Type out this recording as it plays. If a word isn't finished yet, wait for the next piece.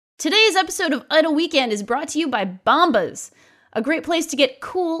Today's episode of Idle Weekend is brought to you by Bombas, a great place to get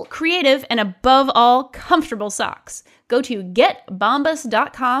cool, creative, and above all, comfortable socks. Go to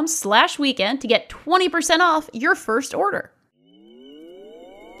getbombas.com/weekend to get 20% off your first order.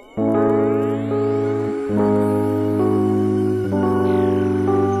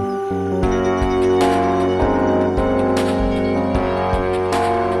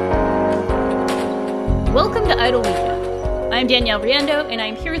 Welcome to Idle Weekend. I'm Danielle Riendo, and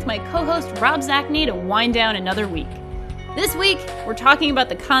I'm here with my co-host Rob Zacny to wind down another week. This week, we're talking about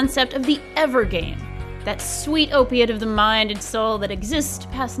the concept of the Evergame, that sweet opiate of the mind and soul that exists to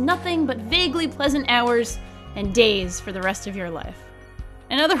pass nothing but vaguely pleasant hours and days for the rest of your life.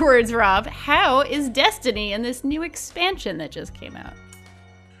 In other words, Rob, how is Destiny in this new expansion that just came out?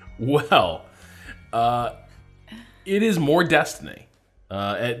 Well, it is more Destiny.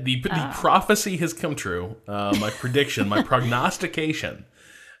 The prophecy has come true. My prediction, my prognostication,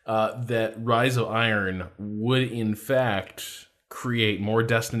 that Rise of Iron would in fact create more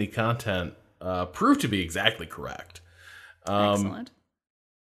Destiny content, proved to be exactly correct. Excellent.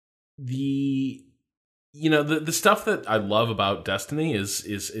 The stuff that I love about Destiny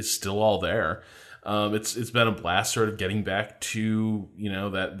is still all there. It's been a blast sort of getting back to,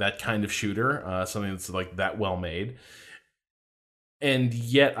 that kind of shooter, something that's like that well made. And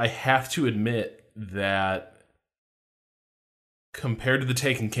yet I have to admit that compared to the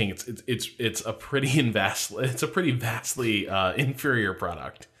Taken King, it's a pretty vastly inferior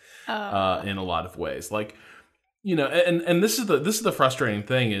product in a lot of ways. Like, and this is the frustrating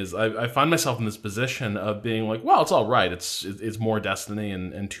thing is I find myself in this position of being like, well, it's all right. It's more Destiny,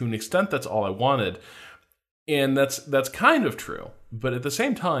 and to an extent that's all I wanted, and that's kind of true. But at the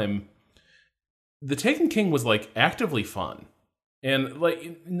same time, the Taken King was like actively fun. And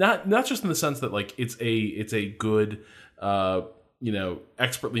like not just in the sense that like it's a good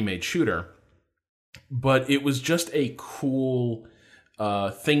expertly made shooter, but it was just a cool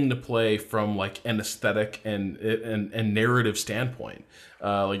thing to play from like an aesthetic and narrative standpoint.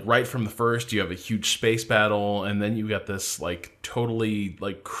 Like right from the first, you have a huge space battle, and then you got this like totally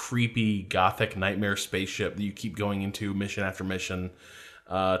like creepy gothic nightmare spaceship that you keep going into mission after mission.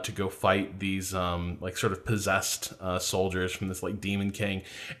 To go fight these like sort of possessed soldiers from this like Demon King,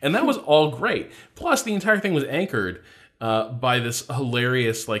 and that was all great. Plus, the entire thing was anchored by this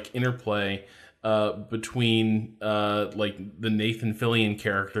hilarious like interplay between like the Nathan Fillion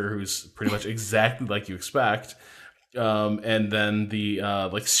character, who's pretty much exactly like you expect, and then the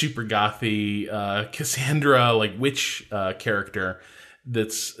like super gothy Cassandra like witch character.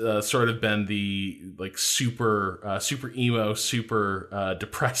 That's sort of been the like super emo, super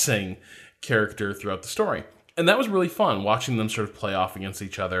depressing character throughout the story. And that was really fun, watching them sort of play off against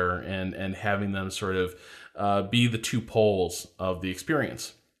each other and having them sort of be the two poles of the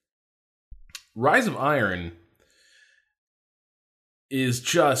experience. Rise of Iron is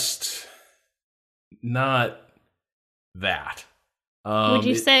just not that. Would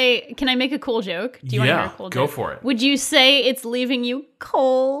you say, can I make a cool joke? Do you want to hear a cool joke? Go for it. Would you say it's leaving you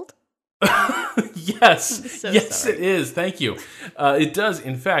cold? Yes. So yes, sorry. It is. Thank you. It does,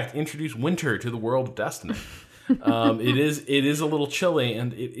 in fact, introduce winter to the world of Destiny. It is a little chilly,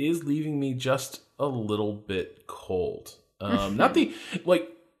 and it is leaving me just a little bit cold. Not the, like,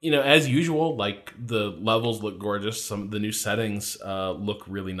 as usual, like, the levels look gorgeous. Some of the new settings look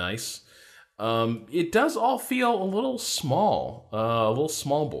really nice. It does all feel a little small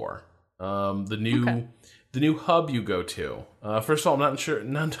bore. The new hub you go to. First of all, I'm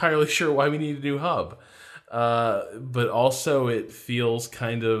not entirely sure why we need a new hub. But also it feels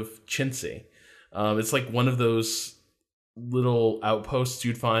kind of chintzy. It's like one of those little outposts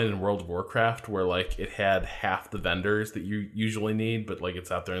you'd find in World of Warcraft where like it had half the vendors that you usually need, but like it's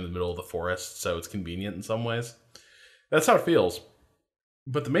out there in the middle of the forest, so it's convenient in some ways. That's how it feels.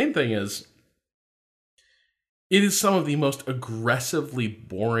 But the main thing is, it is some of the most aggressively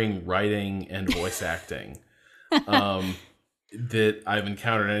boring writing and voice acting that I've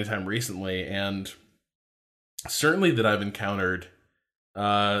encountered anytime recently, and certainly that I've encountered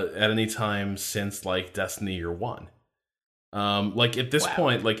at any time since like Destiny Year One. Like at this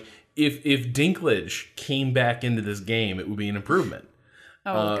point, like if Dinklage came back into this game, it would be an improvement.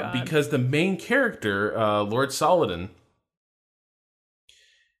 God. Because the main character, Lord Saladin,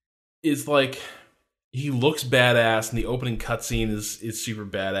 is like, he looks badass, and the opening cutscene is super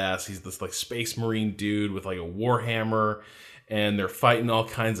badass. He's this like space marine dude with like a warhammer, and they're fighting all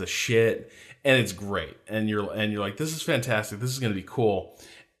kinds of shit, and it's great. And you're like, this is fantastic. This is going to be cool.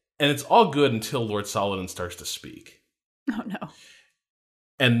 And it's all good until Lord Saladin starts to speak. Oh no.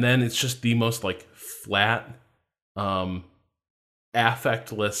 And then it's just the most like flat,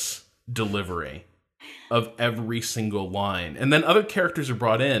 affectless delivery of every single line. And then other characters are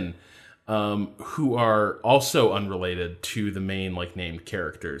brought in who are also unrelated to the main like named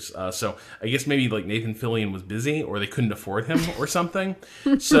characters. So I guess maybe like Nathan Fillion was busy or they couldn't afford him or something.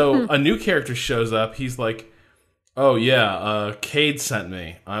 So a new character shows up. He's like, oh yeah, Cade sent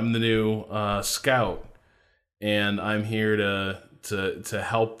me. I'm the new scout and I'm here to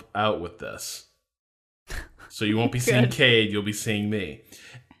help out with this. So you won't be seeing Cade, you'll be seeing me.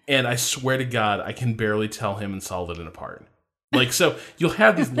 And I swear to God, I can barely tell him and Saladin apart. Like, so you'll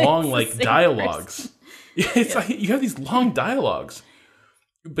have these long, like, dialogues. It's like you have these long dialogues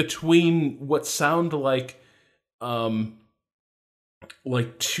between what sound like two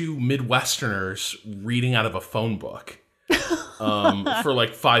Midwesterners reading out of a phone book for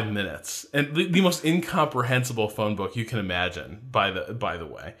like 5 minutes. And the most incomprehensible phone book you can imagine, by the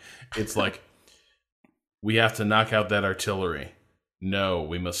way. It's like, we have to knock out that artillery. No,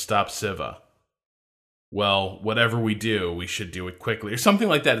 we must stop Siva. Well, whatever we do, we should do it quickly, or something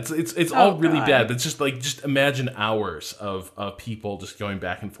like that. It's all really bad, but it's just imagine hours of people just going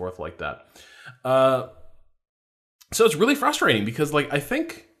back and forth like that. So it's really frustrating because, like, I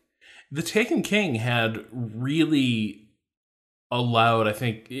think the Taken King had really allowed. I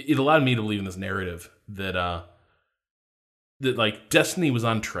think it allowed me to believe in this narrative that like Destiny was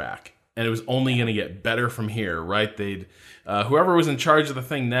on track. And it was only going to get better from here, right? They'd whoever was in charge of the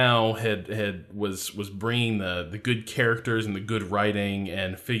thing now was bringing the good characters and the good writing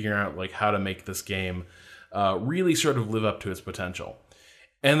and figuring out like how to make this game really sort of live up to its potential.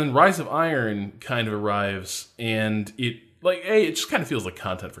 And then Rise of Iron kind of arrives, and it like A, it just kind of feels like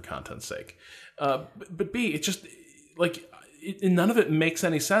content for content's sake, but B, it just like none of it makes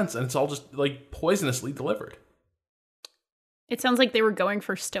any sense, and it's all just like poisonously delivered. It sounds like they were going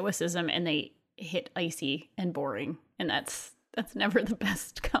for stoicism and they hit icy and boring, and that's never the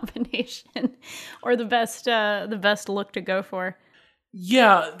best combination or the best look to go for.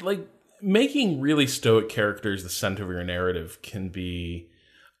 Yeah, like making really stoic characters the center of your narrative can be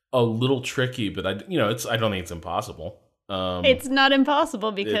a little tricky, but I don't think it's impossible. It's not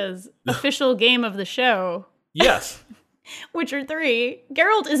impossible because official game of the show, yes, Witcher 3,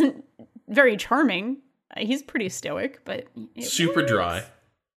 Geralt isn't very charming. He's pretty stoic, but super dry.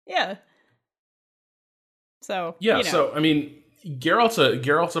 Yeah. So yeah, so I mean, Geralt's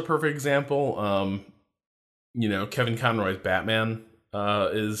a perfect example. Kevin Conroy's Batman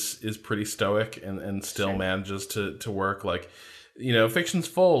is pretty stoic and still manages to work. Like, fiction's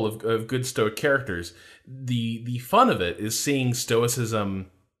full of good stoic characters. The fun of it is seeing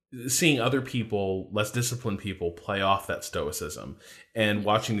stoicism, seeing other people, less disciplined people, play off that stoicism, and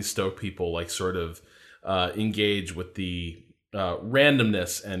watching these stoic people like sort of engage with the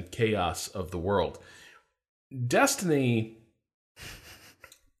randomness and chaos of the world. Destiny's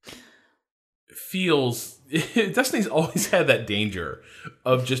always had that danger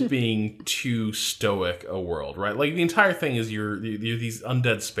of just being too stoic a world, right? Like the entire thing is you're these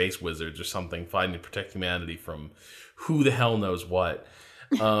undead space wizards or something fighting to protect humanity from who the hell knows what.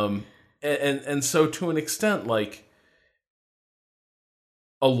 And so to an extent, like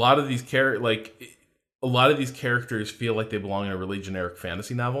a lot of these characters feel like they belong in a really generic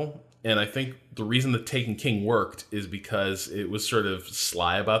fantasy novel. And I think the reason the Taken King worked is because it was sort of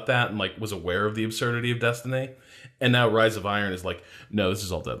sly about that and like was aware of the absurdity of Destiny. And now Rise of Iron is like, no, this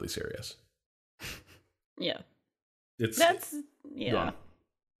is all deadly serious. Yeah. Gone.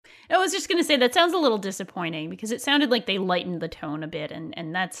 I was just going to say that sounds a little disappointing because it sounded like they lightened the tone a bit,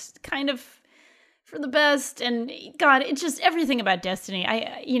 and that's kind of for the best. And God, it's just everything about Destiny.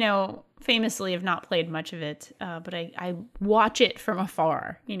 I famously have not played much of it, but I watch it from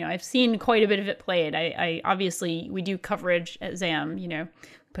afar. I've seen quite a bit of it played. I obviously, we do coverage at ZAM,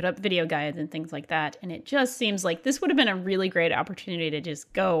 put up video guides and things like that. And it just seems like this would have been a really great opportunity to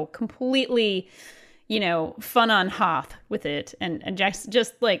just go completely, fun on Hoth with it and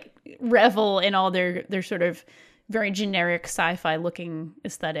just like revel in all their sort of very generic sci-fi looking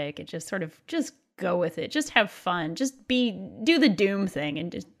aesthetic. It just sort of just go with it, just have fun, just do the Doom thing and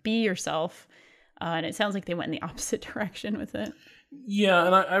just be yourself. And it sounds like they went in the opposite direction with it. Yeah,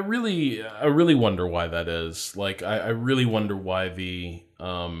 and I really wonder why that is. Like, I really wonder why the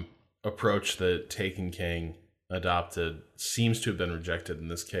approach that Taken King adopted seems to have been rejected in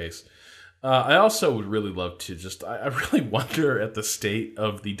this case. I also would really love to I really wonder at the state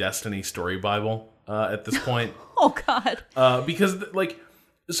of the Destiny story Bible at this point. Oh, God. Because,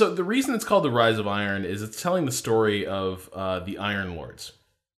 so the reason it's called The Rise of Iron is it's telling the story of the Iron Lords.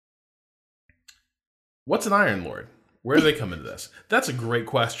 What's an Iron Lord? Where do they come into this? That's a great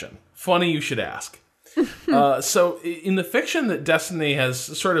question. Funny you should ask. So in the fiction that Destiny has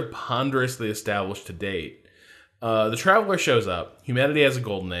sort of ponderously established to date, the Traveler shows up. Humanity has a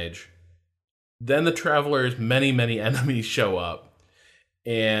golden age. Then the Traveler's many, many enemies show up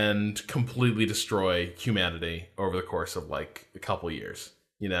and completely destroy humanity over the course of like a couple years.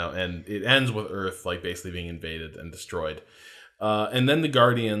 And it ends with Earth like basically being invaded and destroyed. And then the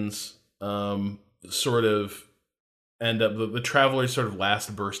Guardians sort of end up, the Traveler's sort of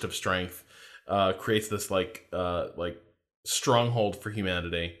last burst of strength creates this like stronghold for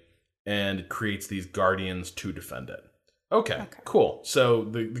humanity and creates these Guardians to defend it. Okay, cool. So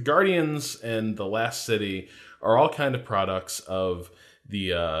the Guardians and the Last City are all kind of products of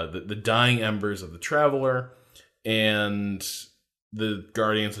the dying embers of the Traveler, and the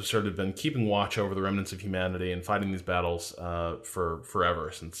Guardians have sort of been keeping watch over the remnants of humanity and fighting these battles for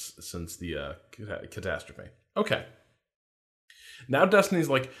forever since the catastrophe. Okay. Now Destiny's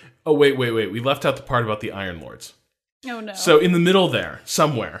like, oh, wait. We left out the part about the Iron Lords. Oh, no. So in the middle there,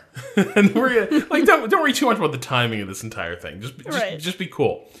 somewhere. And we're gonna, like, don't worry too much about the timing of this entire thing. Just be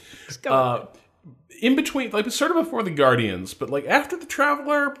cool. Just go in between, like, sort of before the Guardians, but, like, after the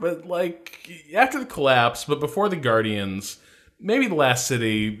Traveler, but, like, after the collapse, but before the Guardians, maybe the Last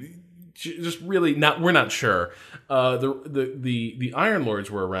City, just really we're not sure. The Iron Lords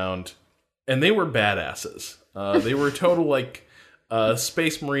were around, and they were badasses. They were total, like,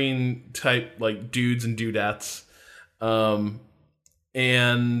 Space Marine type, like, dudes and dudettes.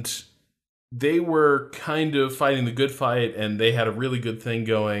 And they were kind of fighting the good fight, and they had a really good thing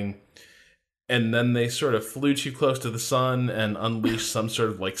going. And then they sort of flew too close to the sun and unleashed some sort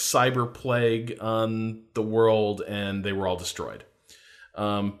of like cyber plague on the world, and they were all destroyed.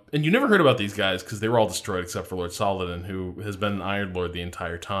 And you never heard about these guys because they were all destroyed except for Lord Saladin, who has been an Iron Lord the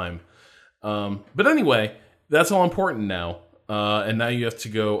entire time. But anyway, that's all important now. And now you have to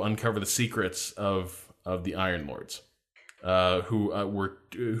go uncover the secrets of the Iron Lords.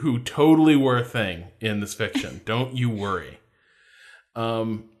 Who totally were a thing in this fiction. Don't you worry.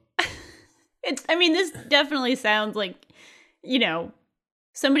 This definitely sounds like,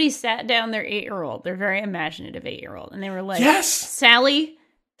 somebody sat down their 8-year-old, their very imaginative 8-year-old, and they were like, yes, Sally,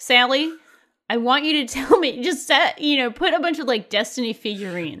 I want you to tell me, put a bunch of like Destiny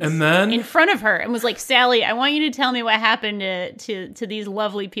figurines and then in front of her and was like, Sally, I want you to tell me what happened to these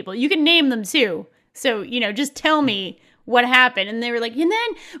lovely people. You can name them too. So, just tell me what happened. And they were like,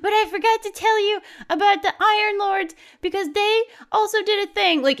 but I forgot to tell you about the Iron Lords because they also did a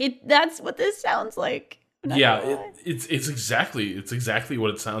thing. Like, that's what this sounds like. Yeah, it's exactly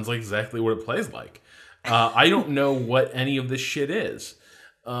what it sounds like, exactly what it plays like. I don't know what any of this shit is.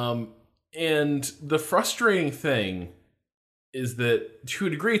 And the frustrating thing is that, to a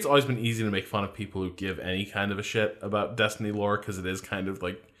degree, it's always been easy to make fun of people who give any kind of a shit about Destiny lore, because it is kind of,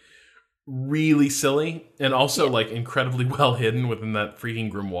 like, really silly, and also like incredibly well hidden within that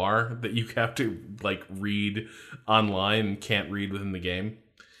freaking grimoire that you have to like read online and can't read within the game.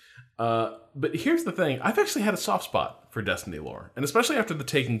 But here's the thing: I've actually had a soft spot for Destiny lore, and especially after the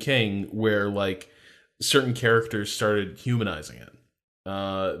Taken King, where like certain characters started humanizing it.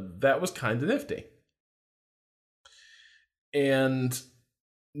 That was kind of nifty, and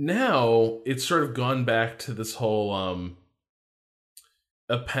now it's sort of gone back to this whole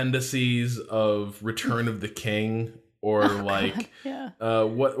appendices of Return of the King, or like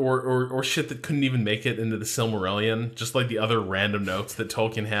or shit that couldn't even make it into the Silmarillion, just like the other random notes that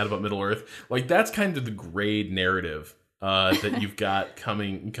Tolkien had about Middle Earth. Like, that's kind of the grade narrative that you've got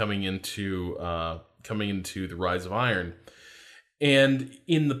coming into the Rise of Iron. And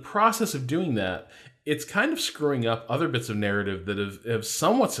in the process of doing that, it's kind of screwing up other bits of narrative that have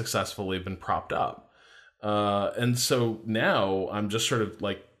somewhat successfully been propped up. And so now I'm just sort of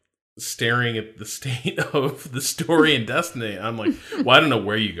like staring at the state of the story in Destiny. I'm like, well, I don't know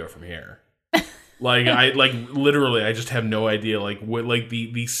where you go from here. Like, I just have no idea. Like, what, like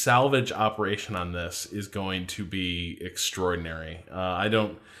the salvage operation on this is going to be extraordinary. I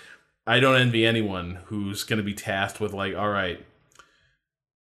don't envy anyone who's going to be tasked with like, all right,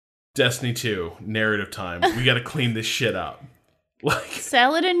 Destiny 2 narrative time. We got to clean this shit up. Like,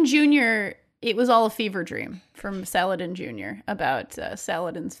 Saladin Jr. It was all a fever dream from Saladin Jr. about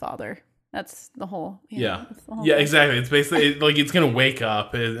Saladin's father. That's the whole. Yeah, thing. Exactly. It's basically like it's gonna wake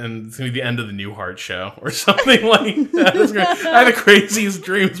up and it's gonna be the end of the Newhart show or something like that. I had the craziest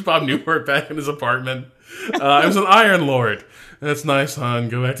dreams. Bob Newhart back in his apartment. I was an Iron Lord. That's nice, hon.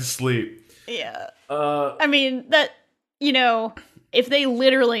 Go back to sleep. Yeah. That if they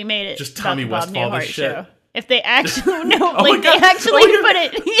literally made it just Tommy Westfall this shit. if they actually no, Oh like my they God. actually Oh my put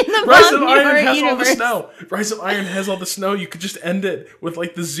it in the Rise of Von Iron Neuer has all the universe. snow. Rise of Iron has all the snow. You could just end it with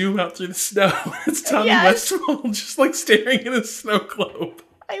like the zoom out through the snow. It's Tommy Yes. Westphal just like staring in a snow globe.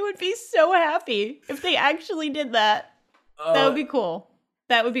 I would be so happy if they actually did that. That would be cool.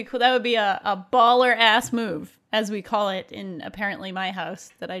 That would be cool. That would be a baller ass move, as we call it in apparently my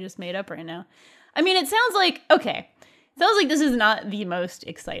house that I just made up right now. I mean, it sounds like, okay, it sounds like this is not the most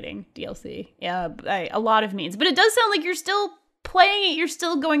exciting DLC. Yeah, by a lot of means. But it does sound like you're still playing it. You're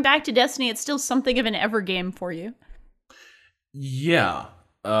still going back to Destiny. It's still something of an ever game for you. Yeah.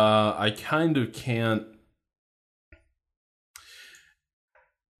 I kind of can't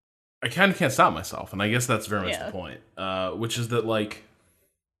stop myself. And I guess that's very much the point. Which is that, like,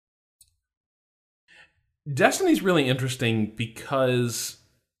 Destiny's really interesting because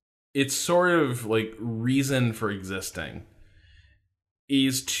its sort of like reason for existing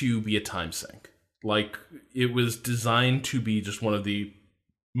is to be a time sink. Like, it was designed to be just one of the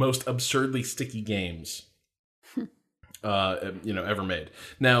most absurdly sticky games ever made.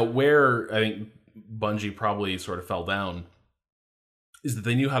 Now, where I think Bungie probably sort of fell down is that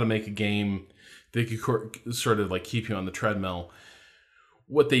they knew how to make a game that could sort of like keep you on the treadmill.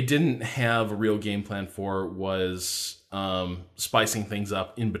 What they didn't have a real game plan for was spicing things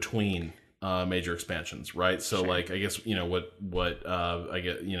up in between major expansions, right? So, like, I guess, what I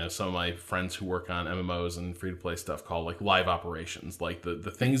get, some of my friends who work on MMOs and free-to-play stuff call, like, live operations. Like,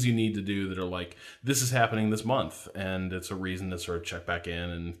 the things you need to do that are, like, this is happening this month, and it's a reason to sort of check back in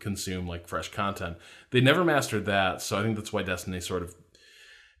and consume, like, fresh content. They never mastered that, so I think that's why Destiny sort of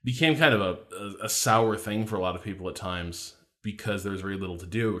became kind of a sour thing for a lot of people at times, because there was very little to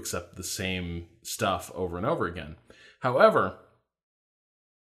do except the same stuff over and over again. However,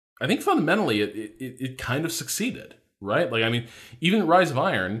 I think fundamentally it kind of succeeded, right? Like, I mean, even Rise of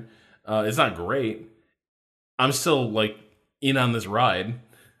Iron is not great. I'm still, like, in on this ride.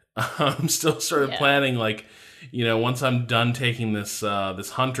 I'm still sort of planning, like, once I'm done taking this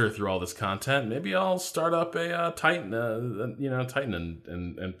hunter through all this content, maybe I'll start up a Titan, Titan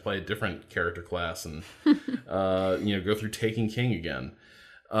and play a different character class and go through Taken King again.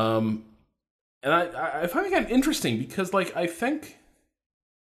 And I find it kind of interesting because, like, I think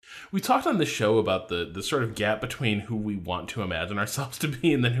we talked on the show about the sort of gap between who we want to imagine ourselves to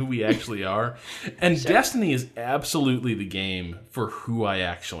be and then who we actually are. And sure. Destiny is absolutely the game for who I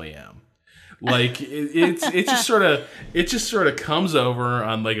actually am. Like, it just sort of comes over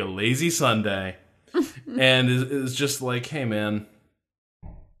on like a lazy Sunday and is just like, hey man,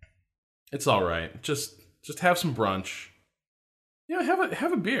 it's all right. Just have some brunch.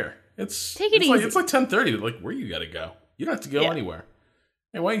 Have a beer. Take it easy. It's like 10:30. Like, where you gotta go? You don't have to go anywhere.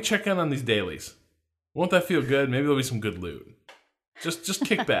 Hey, why don't you check in on these dailies? Won't that feel good? Maybe there'll be some good loot. Just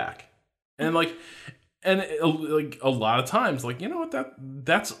kick back. And like a lot of times, like, you know what,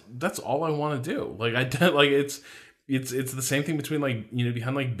 that's all I want to do. Like, it's the same thing between, like,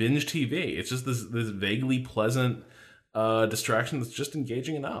 behind like binge TV. It's just this vaguely pleasant distraction that's just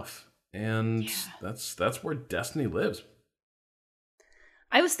engaging enough. And that's where Destiny lives.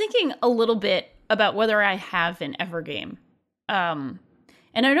 I was thinking a little bit about whether I have an ever game. And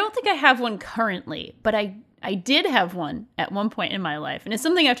I don't think I have one currently, but I did have one at one point in my life. And it's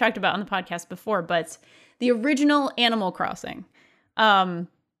something I've talked about on the podcast before, but the original Animal Crossing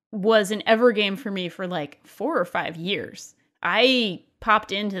was an ever game for me for like 4 or 5 years. I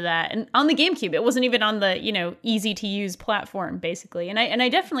popped into that, and on the GameCube. It wasn't even on the, easy to use platform, basically. And I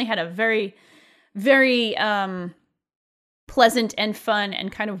definitely had a very, very pleasant and fun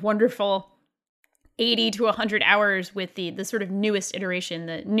and kind of wonderful 80 to 100 hours with the sort of newest iteration,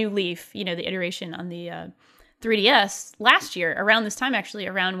 the New Leaf, the iteration on the 3DS last year, around this time, actually,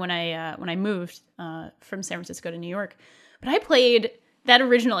 around when I moved from San Francisco to New York. But I played that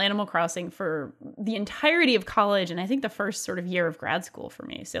original Animal Crossing for the entirety of college, and I think the first sort of year of grad school for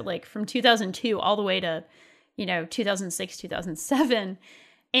me. So, like, from 2002 all the way to, 2006, 2007.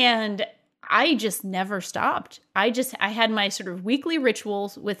 And I just never stopped. I had my sort of weekly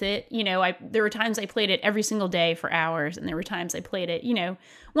rituals with it. There were times I played it every single day for hours, and there were times I played it,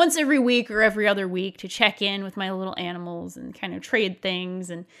 once every week or every other week to check in with my little animals and kind of trade things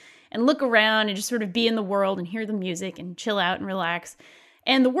and look around and just sort of be in the world and hear the music and chill out and relax.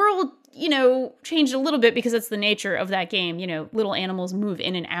 And the world, changed a little bit because that's the nature of that game. Little animals move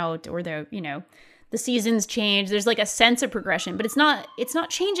in and out, or they're, the seasons change. There's like a sense of progression, but it's not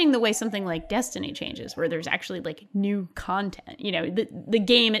changing the way something like Destiny changes, where there's actually like new content. The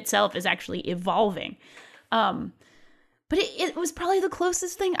game itself is actually evolving. But it was probably the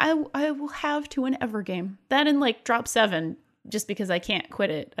closest thing I will have to an ever game. That and like Drop 7 just because I can't quit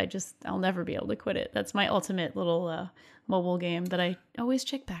it. I'll never be able to quit it. That's my ultimate little mobile game that I always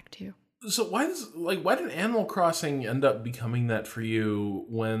check back to. So why did Animal Crossing end up becoming that for you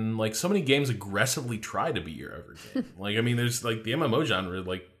when like so many games aggressively try to be your ever game? Like, I mean, there's like the MMO genre,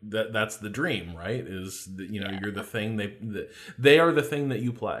 like that's the dream, right? Is that, you're the thing they are the thing that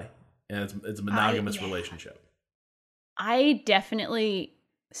you play, and it's a monogamous relationship. I definitely.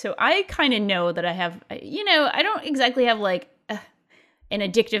 So I kind of know that I have, I don't exactly have like an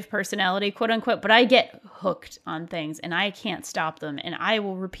addictive personality, quote unquote, but I get hooked on things and I can't stop them, and I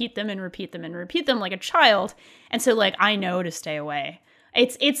will repeat them and repeat them and repeat them like a child. And so like I know to stay away.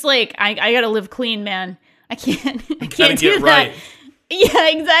 It's like I gotta live clean, man. I can't do that. Right. Yeah,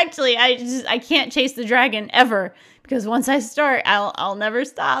 exactly. I can't chase the dragon ever, because once I start, I'll never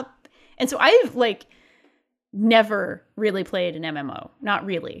stop. And so I've like never really played an MMO. Not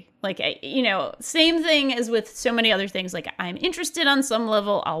really. Like, same thing as with so many other things. Like, I'm interested on some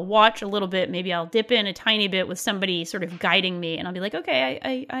level. I'll watch a little bit. Maybe I'll dip in a tiny bit with somebody sort of guiding me. And I'll be like,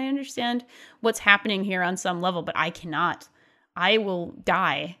 okay, I understand what's happening here on some level, but I cannot. I will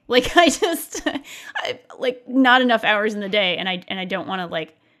die. Like, like not enough hours in the day. And I don't want to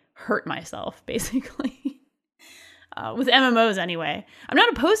like hurt myself, basically. With MMOs anyway. I'm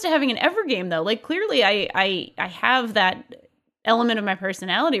not opposed to having an ever game though. Like clearly I have that element of my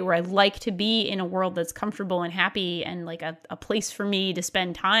personality where I like to be in a world that's comfortable and happy, and like a place for me to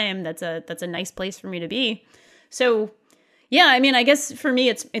spend time that's a nice place for me to be. So yeah, I mean, I guess for me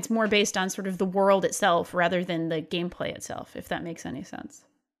it's more based on sort of the world itself rather than the gameplay itself, if that makes any sense.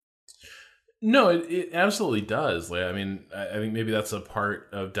 No, it absolutely does. Like, I mean, I think maybe that's a part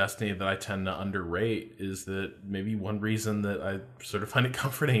of Destiny that I tend to underrate, is that maybe one reason that I sort of find it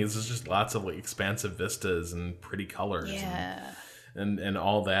comforting is there's just lots of like expansive vistas and pretty colors, and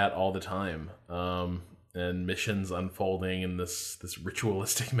all that all the time, and missions unfolding in this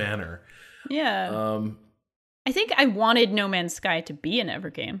ritualistic manner. Yeah. I think I wanted No Man's Sky to be an ever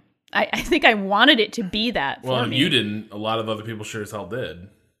game. I think I wanted it to be that. Well, for me. You didn't. A lot of other people sure as hell did.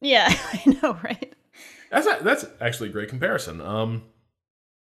 Yeah, I know, right? That's actually a great comparison.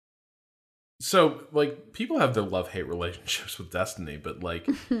 So like people have their love-hate relationships with Destiny, but like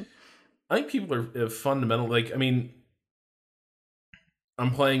I think people are fundamental. Like, I mean,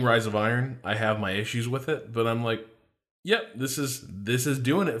 I'm playing Rise of Iron. I have my issues with it, but I'm like, yep, this is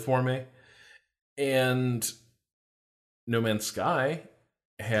doing it for me. And No Man's Sky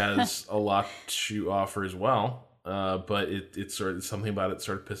has a lot to offer as well. But it's sort of something about it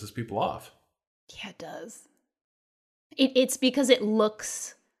sort of pisses people off. Yeah, it does. It's because it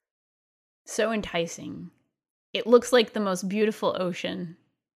looks so enticing. It looks like the most beautiful ocean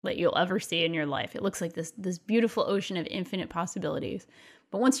that you'll ever see in your life. It looks like this beautiful ocean of infinite possibilities.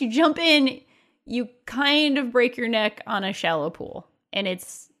 But once you jump in, you kind of break your neck on a shallow pool, and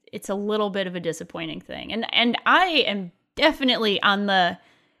it's a little bit of a disappointing thing. And I am definitely on the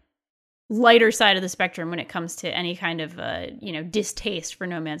lighter side of the spectrum when it comes to any kind of distaste for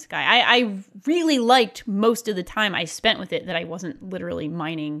No Man's Sky. I really liked most of the time I spent with it that I wasn't literally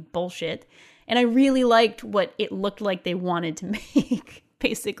mining bullshit, and I really liked what it looked like they wanted to make,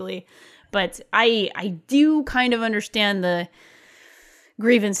 basically. But I do kind of understand the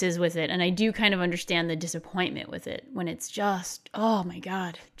grievances with it, and I do kind of understand the disappointment with it when it's just, oh my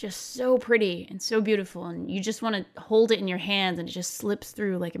god, just so pretty and so beautiful, and you just want to hold it in your hands and it just slips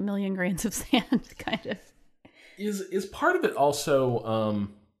through like a million grains of sand, kind of. Is part of it also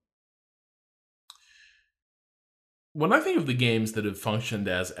when I think of the games that have functioned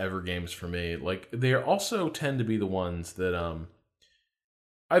as ever games for me, like they also tend to be the ones that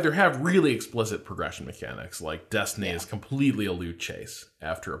either have really explicit progression mechanics, like Destiny is completely a loot chase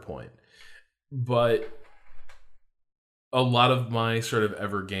after a point. But a lot of my sort of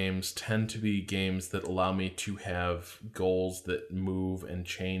ever games tend to be games that allow me to have goals that move and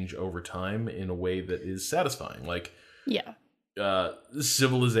change over time in a way that is satisfying. Like,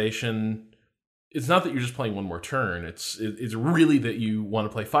 Civilization, it's not that you're just playing one more turn. It's really that you want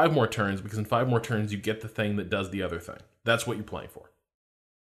to play 5 more turns, because in 5 more turns you get the thing that does the other thing. That's what you're playing for.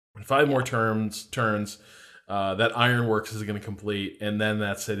 In 5 more turns, that ironworks is going to complete, and then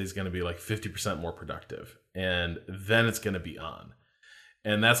that city's going to be like 50% more productive, and then it's going to be on,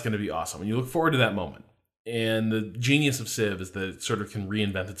 and that's going to be awesome. And you look forward to that moment. And the genius of Civ is that it sort of can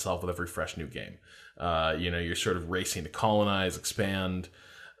reinvent itself with every fresh new game. You're sort of racing to colonize, expand.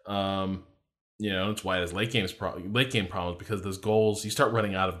 It's why it has late game problems, because those goals, you start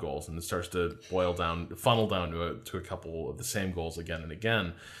running out of goals, and it starts to funnel down to a couple of the same goals again and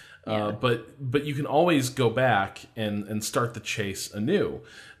again. But you can always go back and start the chase anew.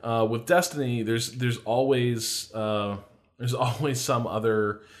 With Destiny, there's always a There's always some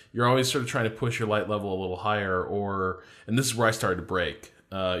other. You're always sort of trying to push your light level a little higher, and this is where I started to break.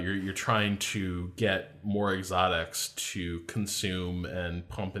 You're trying to get more exotics to consume and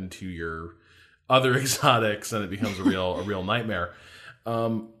pump into your other exotics, and it becomes a real nightmare.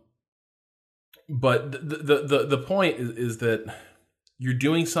 But the point is that you're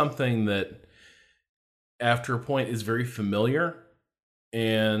doing something that, after a point, is very familiar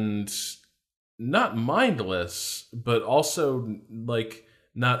and not mindless, but also like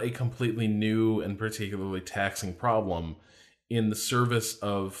not a completely new and particularly taxing problem, in the service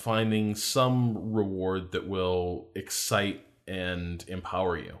of finding some reward that will excite and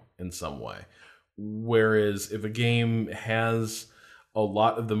empower you in some way. Whereas if a game has a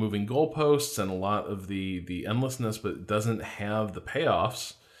lot of the moving goalposts and a lot of the endlessness, but doesn't have the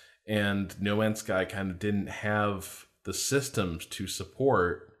payoffs, and No Man's Sky kind of didn't have the systems to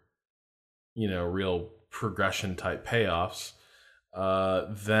support, real progression type payoffs,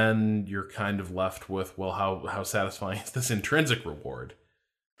 then you're kind of left with, well, how satisfying is this intrinsic reward?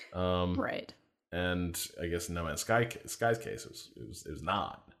 Right. And I guess in No Man's Sky's case, it was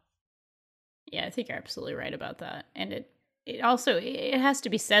not. Yeah, I think you're absolutely right about that. And it also, it has to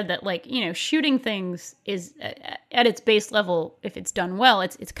be said that, like, shooting things is at its base level, if it's done well,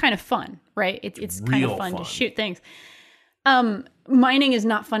 it's kind of fun, right? It's kind of fun to shoot things. Mining is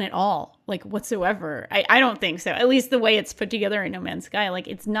not fun at all, like, whatsoever. I don't think so. At least the way it's put together in No Man's Sky, like,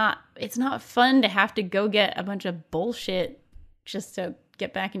 it's not fun to have to go get a bunch of bullshit just to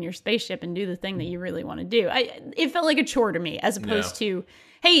get back in your spaceship and do the thing that you really want to do. It felt like a chore to me, as opposed to,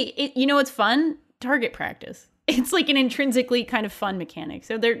 hey, you know what's fun? Target practice. It's like an intrinsically kind of fun mechanic.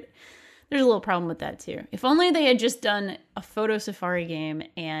 So there's a little problem with that too. If only they had just done a photo safari game,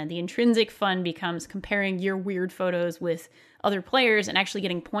 and the intrinsic fun becomes comparing your weird photos with other players and actually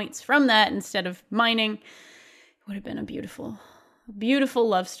getting points from that instead of mining, it would have been a beautiful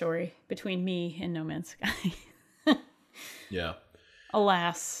love story between me and No Man's Sky. Yeah.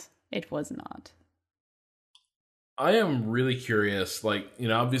 Alas, it was not. I am really curious. Like,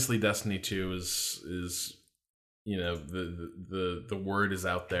 obviously Destiny 2 is the word is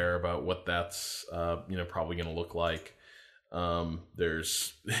out there about what that's probably going to look like.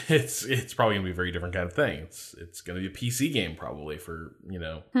 It's probably going to be a very different kind of thing. It's going to be a PC game probably for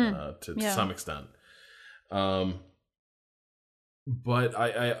to some extent. But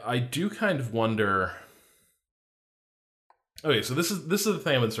I do kind of wonder. Okay, so this is the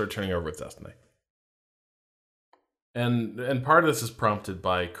thing I'm going to start turning over with Destiny. And part of this is prompted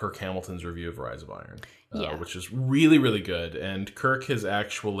by Kirk Hamilton's review of Rise of Iron, which is really, really good. And Kirk has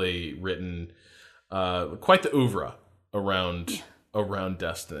actually written quite the oeuvre around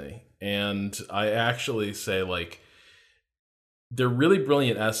Destiny. And I actually say, like, they're really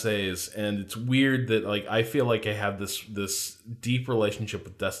brilliant essays, and it's weird that, like, I feel like I have this deep relationship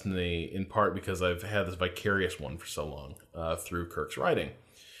with Destiny, in part because I've had this vicarious one for so long through Kirk's writing.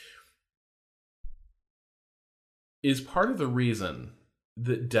 Is part of the reason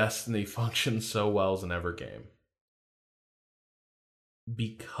that Destiny functions so well as an evergame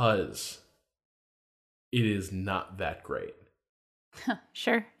because it is not that great.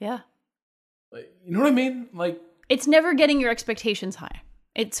 Sure, yeah. Like, you know what I mean? Like, it's never getting your expectations high.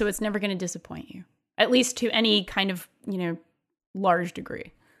 So it's never going to disappoint you, at least to any kind of, large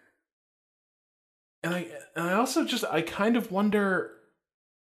degree. And I also I kind of wonder,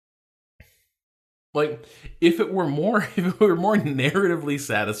 like, if it were more narratively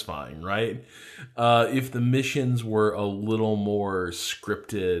satisfying, right? If the missions were a little more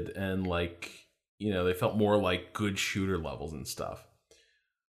scripted and, like, they felt more like good shooter levels and stuff,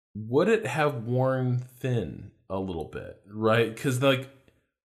 would it have worn thin a little bit, right? Because, like,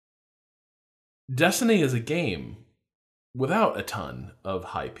 Destiny is a game without a ton of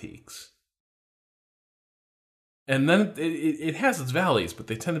high peaks. And then it has its valleys, but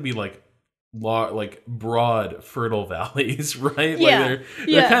they tend to be like broad, fertile valleys, right? Yeah. Like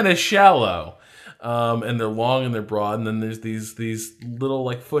they're kind of shallow, and they're long and they're broad, and then there's these little,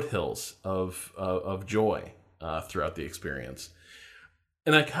 like, foothills of joy throughout the experience.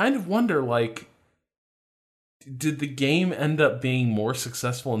 And I kind of wonder, like, did the game end up being more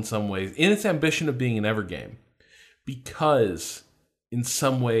successful in some ways in its ambition of being an evergame because in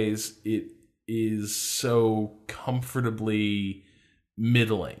some ways it is so comfortably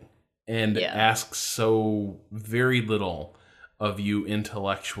middling and asks so very little of you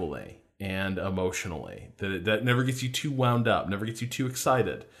intellectually and emotionally that never gets you too wound up, never gets you too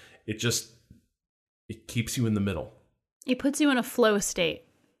excited. It keeps you in the middle. It puts you in a flow state,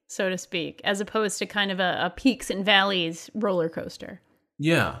 so to speak, as opposed to kind of a peaks and valleys roller coaster.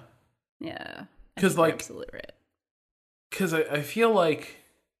 Yeah. Yeah. Because, like, absolutely right. because I feel like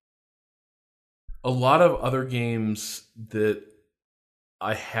a lot of other games that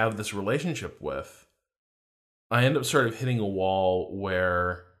I have this relationship with, I end up sort of hitting a wall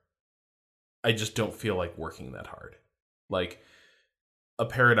where I just don't feel like working that hard. Like a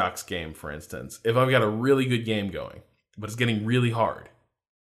Paradox game, for instance. If I've got a really good game going, but it's getting really hard,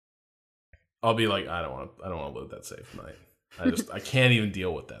 I'll be like, I don't want to load that save tonight. I can't even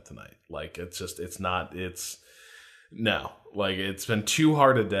deal with that tonight. Like it's been too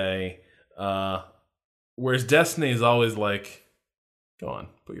hard a day. Whereas Destiny is always like, go on,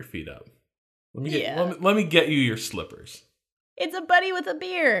 put your feet up. Let me get you your slippers. It's a buddy with a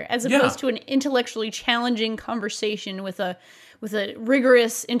beer, as opposed to an intellectually challenging conversation with a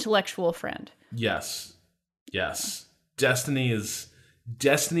rigorous intellectual friend. Yes. Destiny is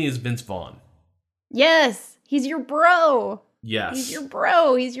Vince Vaughn. Yes, he's your bro. Yes, he's your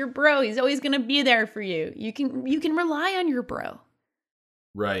bro. He's always gonna be there for you. You can rely on your bro.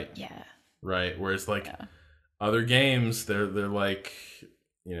 Right. Yeah. Right. Whereas other games, they're like,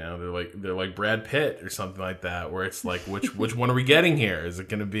 they're like Brad Pitt or something like that, where it's like, which one are we getting here? Is it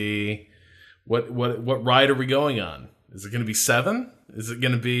going to be what ride are we going on? Is it going to be 7? Is it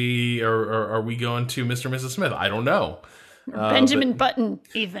going to be, or are we going to Mr. and Mrs. Smith? I don't know. Or Benjamin Button,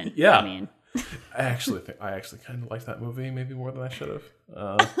 even. Yeah. I mean, I actually kind of like that movie, maybe more than I should have.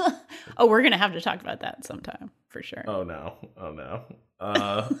 Oh, we're gonna have to talk about that sometime for sure. Oh no.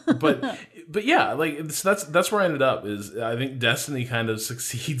 But yeah, like so that's where I ended up. Is I think Destiny kind of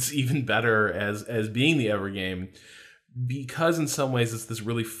succeeds even better as being the Evergame, because in some ways it's this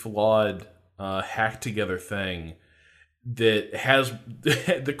really flawed, hacked together thing that has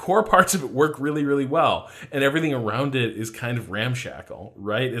the core parts of it work really, really well, and everything around it is kind of ramshackle,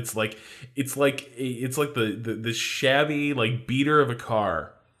 right? It's like the shabby like beater of a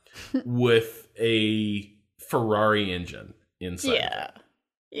car with a Ferrari engine inside.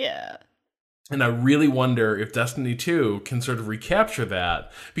 Yeah. And I really wonder if Destiny 2 can sort of recapture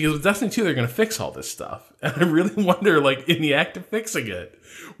that, because with Destiny 2 they're going to fix all this stuff, and I really wonder, like, in the act of fixing it,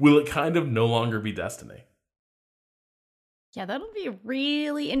 will it kind of no longer be Destiny? Yeah, that'll be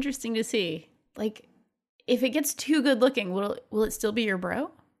really interesting to see. Like, if it gets too good looking, will it still be your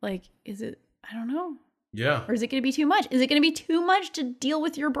bro? Like, is it? I don't know. Yeah. Or is it going to be too much? Is it going to be too much to deal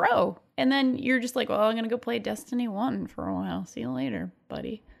with your bro? And then you're just like, well, I'm going to go play Destiny 1 for a while. See you later,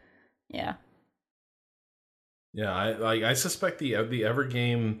 buddy. Yeah. Yeah, I suspect the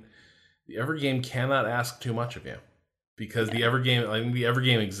Evergame cannot ask too much of you, because I think the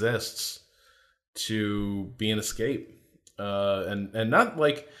Evergame exists to be an escape. And not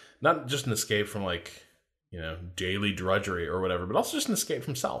just an escape from daily drudgery or whatever, but also just an escape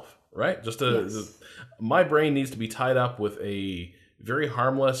from self, right? My brain needs to be tied up with a very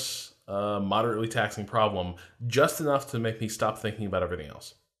harmless, moderately taxing problem, just enough to make me stop thinking about everything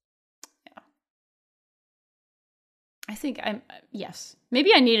else. Yeah. I think yes.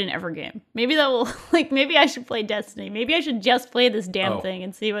 Maybe I need an Evergame. Maybe that will, maybe I should play Destiny. Maybe I should just play this damn thing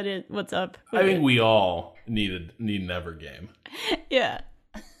and see what's up. I think we all need an Evergame. Yeah.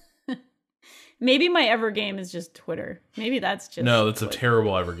 Maybe my Evergame is just Twitter. Maybe that's just No, that's Twitter. A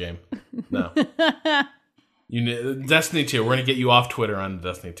terrible Evergame. No. Destiny 2. We're going to get you off Twitter on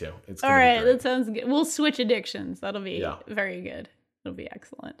Destiny 2. It's all right. That sounds good. We'll switch addictions. That'll be very good. It'll be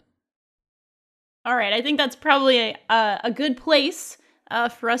excellent. All right. I think that's probably a good place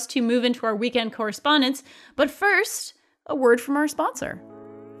for us to move into our weekend correspondence. But first, a word from our sponsor.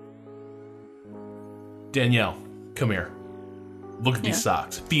 Danielle, come here. Look at these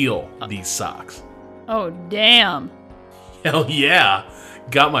socks. Feel these socks. Oh, damn. Hell yeah.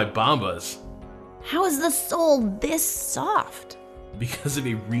 Got my Bombas. How is the sole this soft? Because of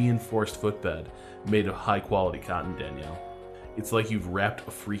a reinforced footbed made of high-quality cotton, Danielle. It's like you've wrapped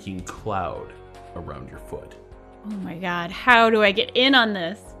a freaking cloud around your foot. Oh my god, how do I get in on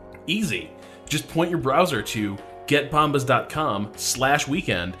this? Easy. Just point your browser to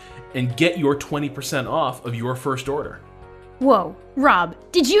getbombas.com/weekend and get your 20% off of your first order. Whoa, Rob,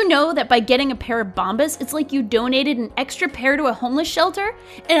 did you know that by getting a pair of Bombas, it's like you donated an extra pair to a homeless shelter?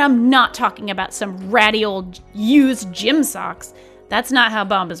 And I'm not talking about some ratty old used gym socks. That's not how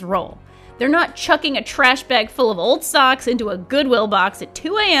Bombas roll. They're not chucking a trash bag full of old socks into a Goodwill box at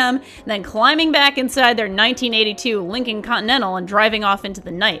 2 a.m. and then climbing back inside their 1982 Lincoln Continental and driving off into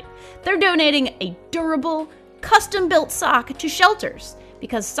the night. They're donating a durable, custom-built sock to shelters,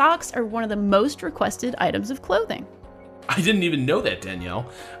 because socks are one of the most requested items of clothing. I didn't even know that, Danielle.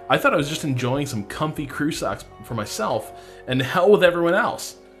 I thought I was just enjoying some comfy crew socks for myself, and the hell with everyone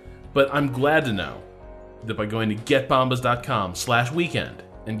else. But I'm glad to know that by going to getbombas.com/weekend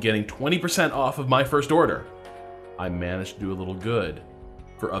and getting 20% off of my first order, I managed to do a little good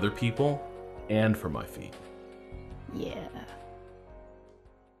for other people and for my feet. Yeah.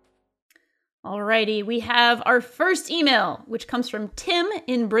 Alrighty, we have our first email, which comes from Tim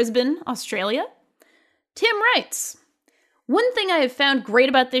in Brisbane, Australia. Tim writes, "One thing I have found great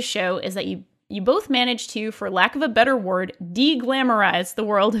about this show is that you both manage to, for lack of a better word, de-glamorize the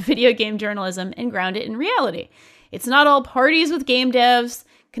world of video game journalism and ground it in reality. It's not all parties with game devs,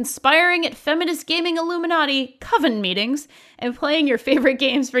 conspiring at feminist gaming Illuminati coven meetings, and playing your favorite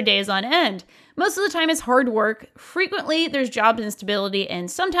games for days on end. Most of the time it's hard work, frequently there's job instability, and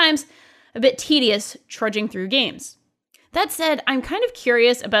sometimes a bit tedious trudging through games. That said, I'm kind of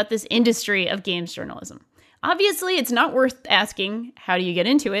curious about this industry of games journalism. Obviously, it's not worth asking, how do you get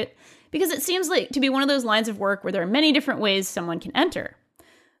into it? Because it seems like to be one of those lines of work where there are many different ways someone can enter.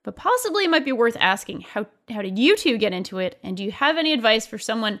 But possibly it might be worth asking, how did you two get into it? And do you have any advice for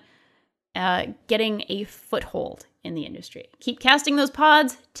someone getting a foothold in the industry? Keep casting those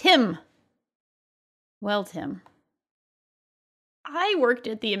pods, Tim." Well, Tim, I worked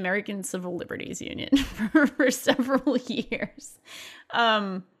at the American Civil Liberties Union for several years.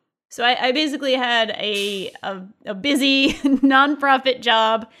 So I basically had a busy nonprofit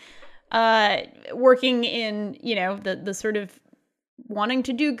job, working in, the sort of wanting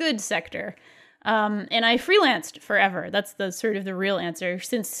to do good sector. And I freelanced forever. That's the sort of the real answer.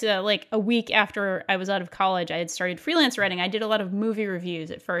 Since like a week after I was out of college, I had started freelance writing. I did a lot of movie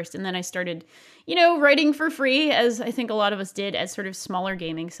reviews at first, and then I started, writing for free, as I think a lot of us did, at sort of smaller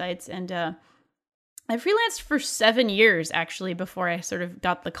gaming sites. And I freelanced for 7 years, actually, before I sort of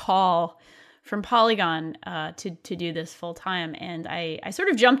got the call from Polygon to do this full time. And I sort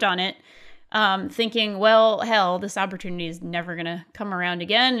of jumped on it, thinking, well, hell, this opportunity is never going to come around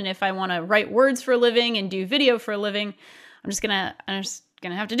again. And if I want to write words for a living and do video for a living, I'm just gonna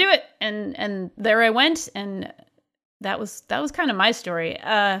have to do it. And there I went. And that was kind of my story.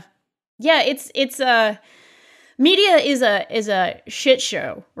 Media is a shit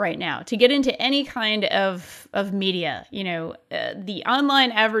show right now. To get into any kind of media, the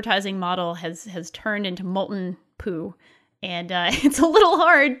online advertising model has turned into molten poo. And it's a little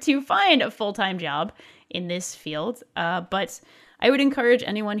hard to find a full-time job in this field. But I would encourage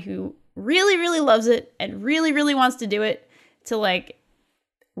anyone who really, really loves it and really, really wants to do it to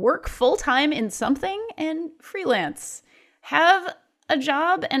work full-time in something and freelance. Have a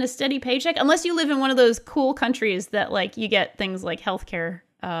job and a steady paycheck, unless you live in one of those cool countries that you get things like healthcare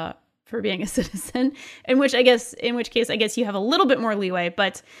for being a citizen, in which case I guess you have a little bit more leeway.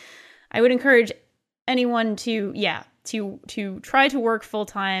 But I would encourage anyone to try to work full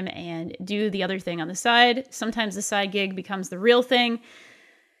time and do the other thing on the side. Sometimes the side gig becomes the real thing.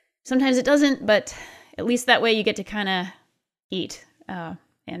 Sometimes it doesn't, but at least that way you get to kind of eat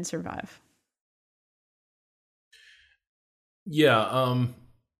and survive. Yeah,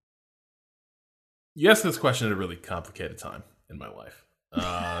 you asked this question at a really complicated time in my life.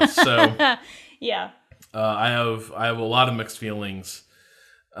 Yeah. I have a lot of mixed feelings,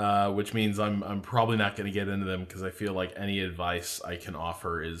 which means I'm probably not going to get into them because I feel like any advice I can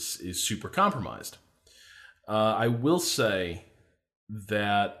offer is super compromised. I will say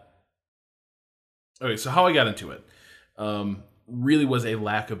that, okay, so how I got into it really was a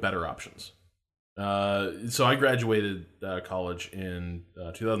lack of better options. So I graduated college in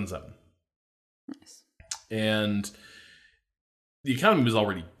 2007. Nice. And the economy was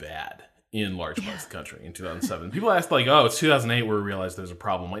already bad in large parts of the country in 2007. People asked oh, it's 2008 where we realized there's a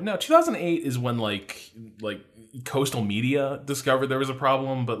problem. No, 2008 is when coastal media discovered there was a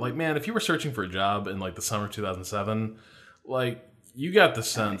problem. But man, if you were searching for a job in the summer of 2007, you got the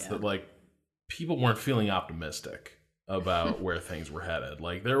sense that people weren't feeling optimistic about where things were headed.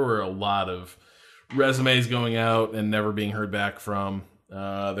 There were a lot of resumes going out and never being heard back from.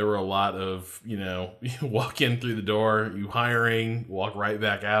 There were a lot of, you walk in through the door, you hiring, walk right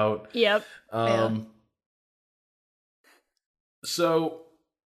back out. Yep. So,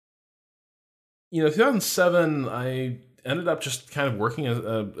 2007, I ended up just kind of working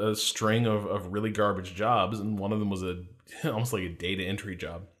a string of really garbage jobs. And one of them was almost like a data entry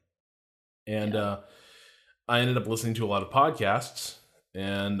job. And I ended up listening to a lot of podcasts.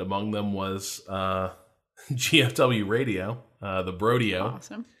 And among them was GFW Radio, the Brodeo.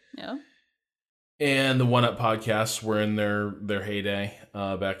 Awesome. Yeah. And the One Up podcasts were in their heyday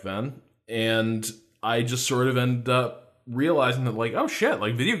back then. And I just sort of ended up realizing that oh shit,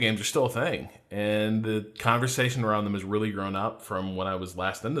 video games are still a thing. And the conversation around them has really grown up from when I was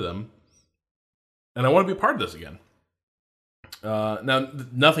last into them. And I want to be a part of this again. Now,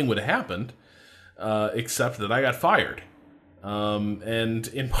 nothing would have happened except that I got fired And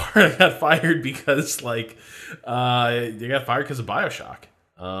in part, I got fired because I got fired because of BioShock.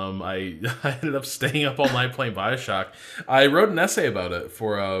 I ended up staying up all night playing BioShock. I wrote an essay about it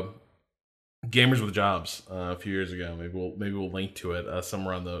for Gamers with Jobs a few years ago. Maybe we'll link to it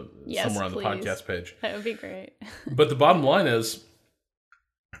somewhere on the podcast page. That would be great. But the bottom line is,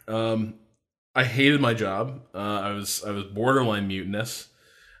 I hated my job. I was borderline mutinous.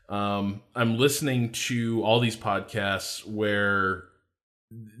 I'm listening to all these podcasts where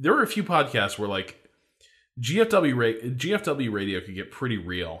there were a few podcasts where like GFW radio could get pretty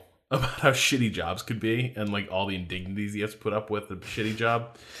real about how shitty jobs could be and like all the indignities you have to put up with a shitty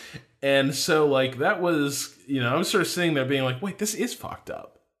job. And so like that was, I was sort of sitting there being like, wait, this is fucked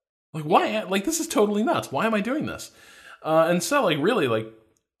up. Like why? Like this is totally nuts. Why am I doing this? And so like really like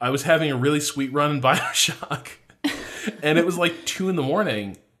I was having a really sweet run in BioShock and it was like 2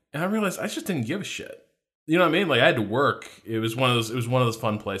 a.m. and I realized I just didn't give a shit. You know what I mean? Like I had to work. It was one of those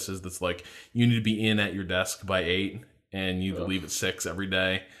fun places that's like you need to be in at your desk by 8 and you leave at 6 every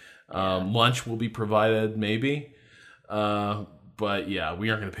day. Lunch will be provided maybe. But yeah, we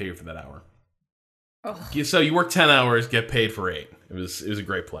aren't going to pay you for that hour. Oh. So you work 10 hours, get paid for 8. It was a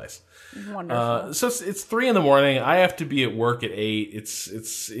great place. Wonderful. So it's 3 a.m. I have to be at work at 8.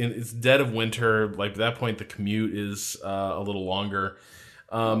 It's dead of winter. Like at that point, the commute is a little longer.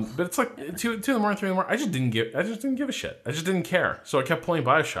 But it's like 2 in the morning, 3 in the morning. I just didn't give a shit. I just didn't care. So I kept playing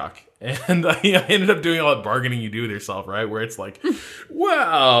BioShock, and I ended up doing all that bargaining you do with yourself, right? Where it's like,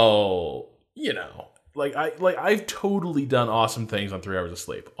 well, I've totally done awesome things on 3 hours of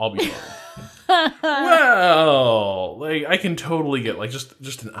sleep. I'll be fine. Well, like I can totally get like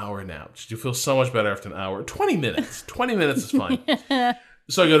just an hour nap. You feel so much better after an hour. 20 minutes. 20 minutes is fine.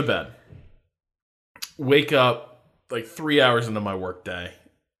 So I go to bed. Wake up like 3 hours into my work day.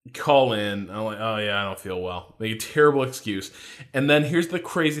 Call in. I'm like, oh yeah, I don't feel well. Make a terrible excuse. And then here's the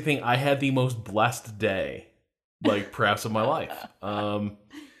crazy thing. I had the most blessed day, like perhaps of my life.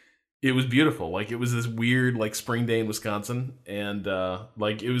 It was beautiful. Like it was this weird like spring day in Wisconsin. And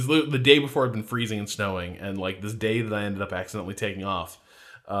like it was the day before it'd been freezing and snowing. And like this day that I ended up accidentally taking off,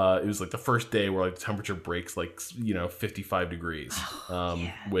 it was like the first day where like the temperature breaks like 55 degrees,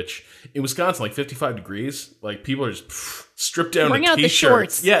 which in Wisconsin like 55 degrees, like people are just stripped down Bring to out the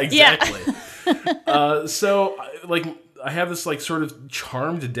t-shirts. shorts. Yeah, exactly. So like I have this like sort of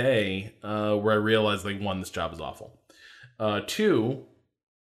charmed day where I realized like 1, this job is awful. 2,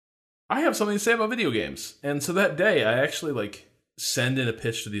 I have something to say about video games, and so that day I actually like send in a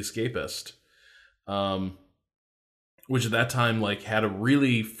pitch to The Escapist. Which at that time like had a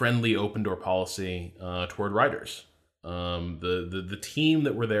really friendly open door policy toward writers. The team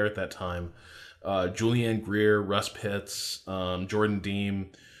that were there at that time, Julianne Greer, Russ Pitts, Jordan Deem,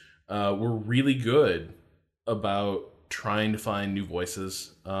 were really good about trying to find new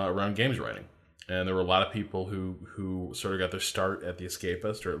voices around games writing. And there were a lot of people who sort of got their start at The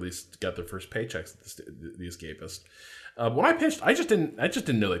Escapist, or at least got their first paychecks at The Escapist. When I pitched, I just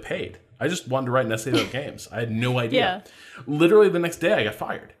didn't know they paid. I just wanted to write an essay about games. I had no idea. Yeah. Literally the next day, I got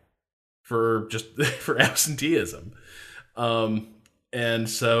fired for absenteeism. And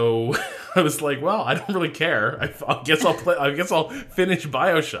so I was like, well, I don't really care. I guess I'll finish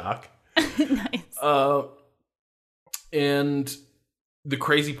BioShock. Nice. And the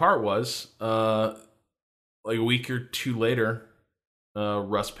crazy part was, like a week or 2 later,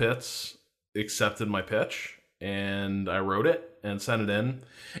 Russ Pitts accepted my pitch. And I wrote it and sent it in.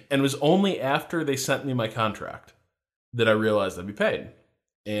 And it was only after they sent me my contract that I realized I'd be paid.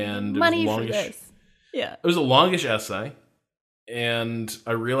 And money for this. Yeah. It was a longish essay. And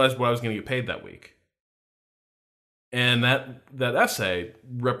I realized what I was going to get paid that week. And that essay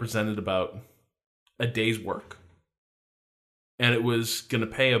represented about a day's work. And it was going to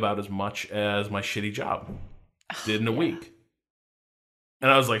pay about as much as my shitty job did in a week. And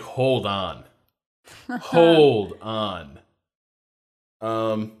I was like, hold on. Hold on.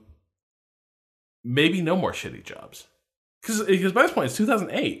 Maybe no more shitty jobs. Because by this point it's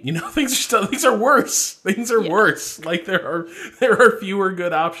 2008. Things are worse. Things are worse. Like there are fewer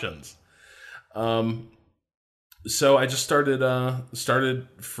good options. So I just started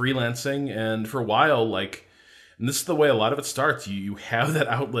freelancing, and for a while, like, and this is the way a lot of it starts. You have that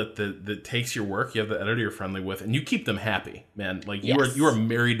outlet that takes your work. You have the editor you're friendly with, and you keep them happy, man. Like you are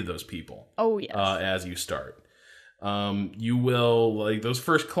married to those people. Oh yes. As you start, you will, like, those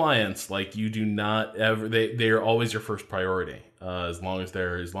first clients. Like, you do not ever. They are always your first priority. As long as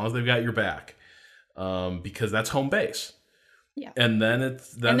they've got your back, because that's home base. Yeah. And then and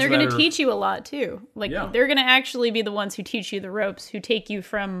they're going to teach you a lot too. Like they're going to actually be the ones who teach you the ropes, who take you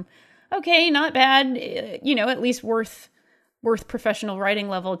from, okay, not bad, at least worth worth professional writing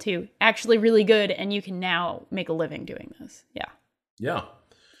level to actually really good, and you can now make a living doing this. Yeah. Yeah.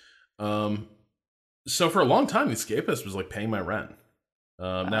 So for a long time, The Escapist was like paying my rent.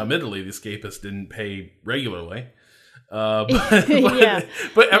 Now, admittedly, The Escapist didn't pay regularly. But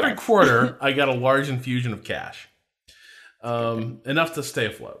every quarter, I got a large infusion of cash. Enough to stay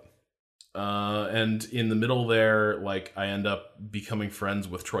afloat. And in the middle there, like, I end up becoming friends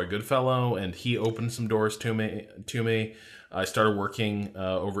with Troy Goodfellow, and he opened some doors to me. I started working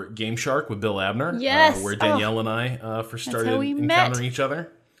over at Game Shark with Bill Abner, where Danielle and I first started encountering each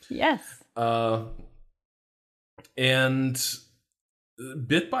other. Yes. And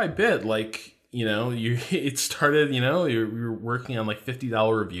bit by bit, like, it started, you're working on like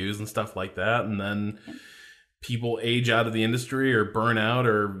 $50 reviews and stuff like that, and then people age out of the industry or burn out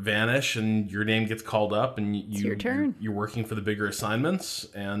or vanish, and your name gets called up, and it's your turn. You're working for the bigger assignments,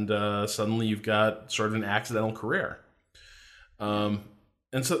 and suddenly you've got sort of an accidental career.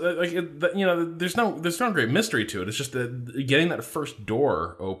 And so, like, there's no great mystery to it. It's just that getting that first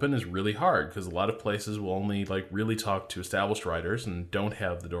door open is really hard, because a lot of places will only like really talk to established writers and don't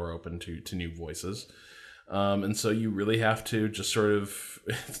have the door open to new voices. And so you really have to just sort of,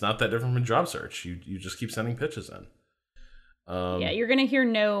 it's not that different from a job search. You just keep sending pitches in. You're going to hear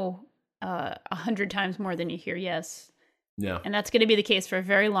no 100 times more than you hear yes. Yeah. And that's going to be the case for a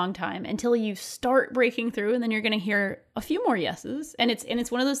very long time until you start breaking through, and then you're going to hear a few more yeses. And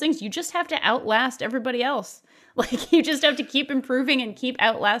it's one of those things, you just have to outlast everybody else. Like, you just have to keep improving and keep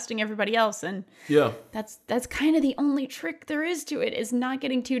outlasting everybody else. And yeah, that's kind of the only trick there is to it, is not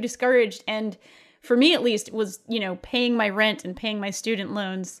getting too discouraged. And for me, at least, was, paying my rent and paying my student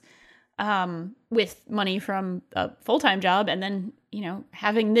loans with money from a full-time job. And then,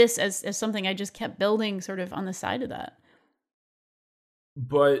 having this as something I just kept building sort of on the side of that.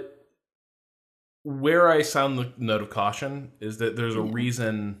 But where I sound the note of caution is that there's a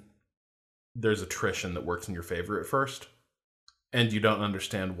reason there's attrition that works in your favor at first, and you don't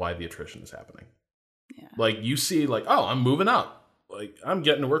understand why the attrition is happening. Yeah. Like, you see, like, oh, I'm moving up. Like, I'm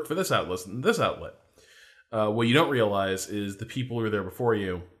getting to work for this outlet and this outlet. What you don't realize is the people who were there before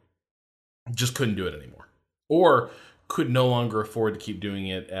you just couldn't do it anymore, or could no longer afford to keep doing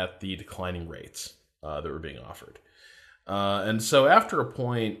it at the declining rates that were being offered. And so after a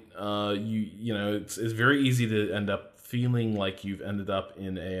point, it's very easy to end up feeling like you've ended up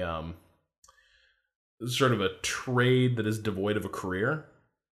in a sort of a trade that is devoid of a career.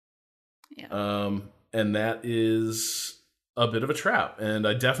 Yeah. And that is a bit of a trap. And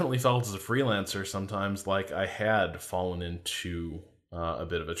I definitely felt as a freelancer sometimes like I had fallen into a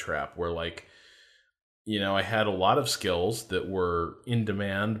bit of a trap where, like, I had a lot of skills that were in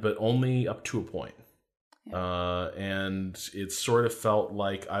demand, but only up to a point. Yeah. And it sort of felt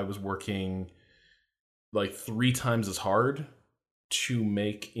like I was working like 3 times as hard to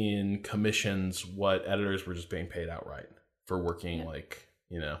make in commissions what editors were just being paid outright for working,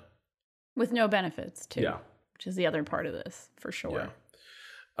 with no benefits too. Yeah. Which is the other part of this, for sure.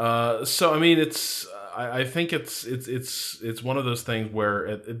 Yeah. So I mean, I think it's one of those things where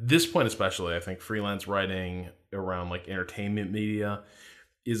at this point especially, I think freelance writing around like entertainment media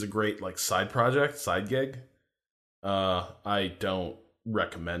is a great like side project, side gig. I don't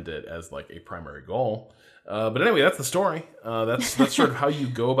recommend it as like a primary goal. But anyway, that's the story. That's sort of how you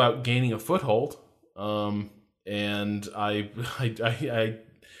go about gaining a foothold. And I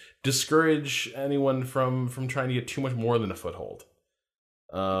discourage anyone from trying to get too much more than a foothold.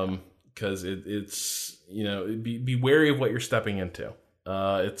 Because it's be wary of what you're stepping into.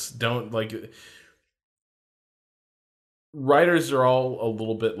 Writers are all a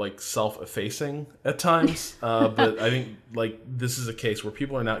little bit like self-effacing at times, but I think like this is a case where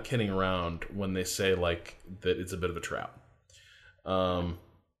people are not kidding around when they say like that it's a bit of a trap. And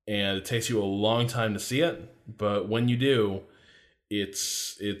it takes you a long time to see it, but when you do,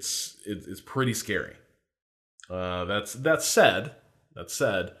 it's pretty scary. That said,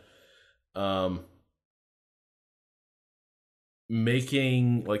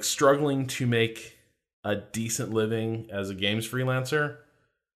 struggling to make a decent living as a games freelancer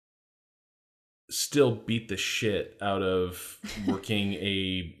still beat the shit out of working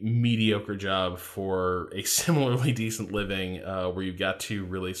a mediocre job for a similarly decent living, where you've got to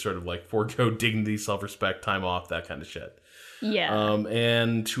really sort of like forego dignity, self-respect, time off, that kind of shit. Yeah.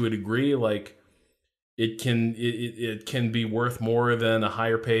 And to a degree, like it can be worth more than a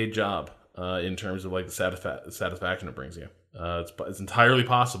higher paid job, in terms of like the satisfaction it brings you. It's entirely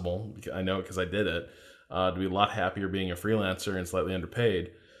possible. I know it because I did it. To be a lot happier being a freelancer and slightly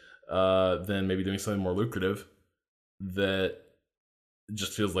underpaid than maybe doing something more lucrative that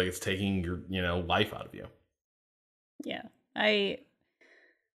just feels like it's taking your life out of you. Yeah. I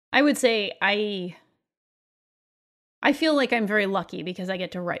would say I feel like I'm very lucky because I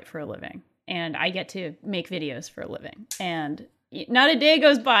get to write for a living and I get to make videos for a living. And not a day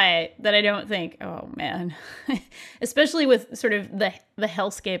goes by that I don't think, oh man, especially with sort of the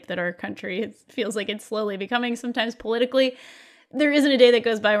hellscape that our country is, feels like it's slowly becoming sometimes politically. There isn't a day that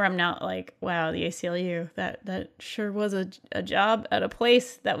goes by where I'm not like, wow, the ACLU, that sure was a job at a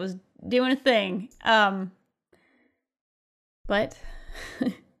place that was doing a thing. But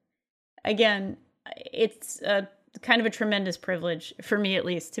again, it's a kind of a tremendous privilege for me, at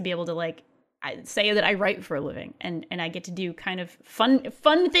least, to be able to like say that I write for a living and I get to do kind of fun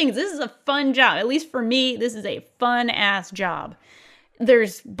things. This is a fun job. At least for me, this is a fun ass job.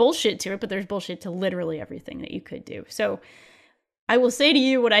 There's bullshit to it, but there's bullshit to literally everything that you could do. So I will say to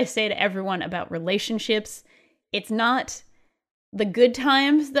you what I say to everyone about relationships. It's not the good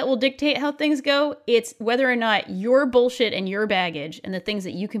times that will dictate how things go. It's whether or not your bullshit and your baggage and the things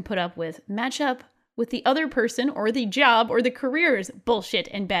that you can put up with match up with the other person or the job or the career's bullshit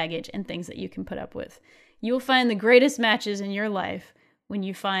and baggage and things that you can put up with. You will find the greatest matches in your life when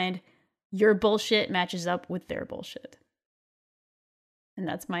you find your bullshit matches up with their bullshit. And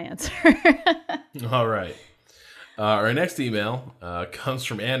that's my answer. All right. Our next email comes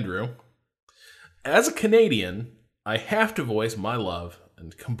from Andrew. As a Canadian, I have to voice my love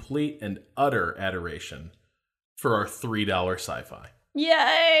and complete and utter adoration for our $3 sci-fi.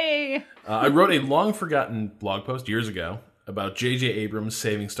 Yay! I wrote a long-forgotten blog post years ago about J.J. Abrams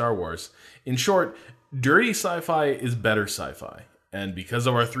saving Star Wars. In short, dirty sci-fi is better sci-fi. And because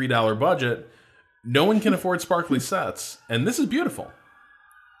of our $3 budget, no one can afford sparkly sets. And this is beautiful.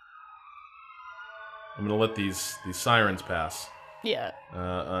 I'm going to let these sirens pass. Yeah.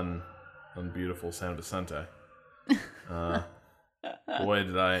 On beautiful San Vicente. Boy,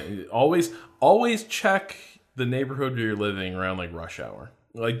 did I... Always check the neighborhood where you're living around like rush hour.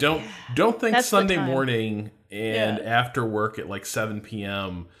 Like don't think That's Sunday morning and after work at like 7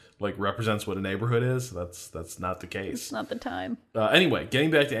 p.m. like represents what a neighborhood is. That's not the case. It's not the time. Anyway,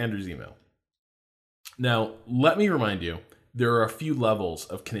 getting back to Andrew's email. Now, let me remind you, there are a few levels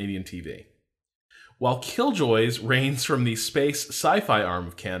of Canadian TV. While Killjoys reigns from the space sci-fi arm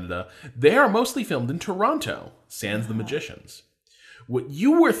of Canada, they are mostly filmed in Toronto, sans the Magicians. What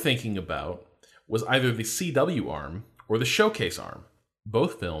you were thinking about was either the CW arm or the Showcase arm,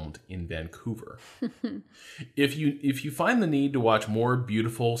 both filmed in Vancouver. If you find the need to watch more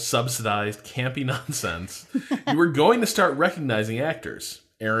beautiful, subsidized, campy nonsense, you are going to start recognizing actors.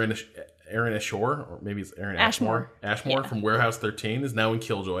 Aaron Ashmore, or maybe it's Aaron Ashmore. Ashmore from Warehouse 13 is now in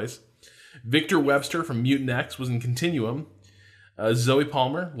Killjoys. Victor Webster from Mutant X was in Continuum. Zoe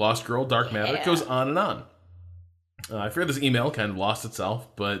Palmer, Lost Girl, Dark Matter. It goes on and on. I fear this email kind of lost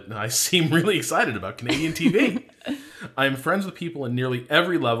itself, but I seem really excited about Canadian TV. I am friends with people in nearly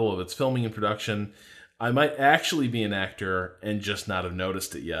every level of its filming and production. I might actually be an actor and just not have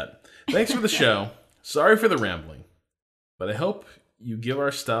noticed it yet. Thanks for the show. Sorry for the rambling, but I hope you give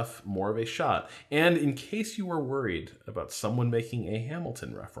our stuff more of a shot. And in case you were worried about someone making a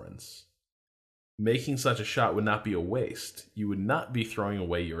Hamilton reference, making such a shot would not be a waste. You would not be throwing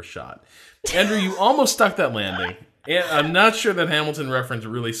away your shot. Andrew, you almost stuck that landing. And I'm not sure that Hamilton reference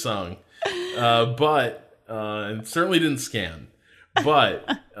really sung, but it certainly didn't scan. But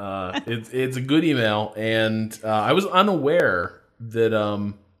it's a good email, and I was unaware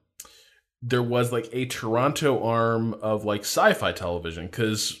that there was like a Toronto arm of like sci-fi television,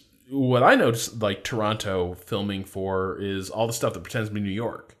 because what I noticed like Toronto filming for is all the stuff that pretends to be New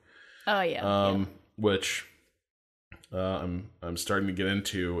York. Oh yeah. Which I'm starting to get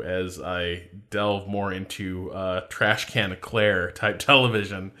into as I delve more into Trash Can Eclair type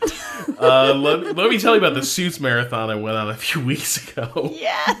television. Let me tell you about the Suits marathon I went on a few weeks ago.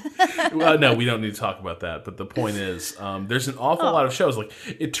 Yeah. Well, no, we don't need to talk about that. But the point is, there's an awful lot of shows. Like,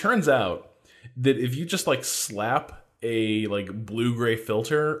 it turns out that if you just like slap a like blue-gray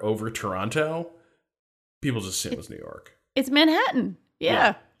filter over Toronto, people just assume it's New York. It's Manhattan.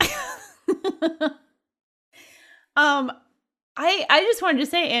 Yeah. I just wanted to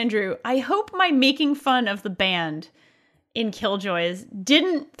say, Andrew, I hope my making fun of the band in Killjoys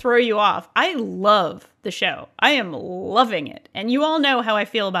didn't throw you off. I love the show. I am loving it. And you all know how I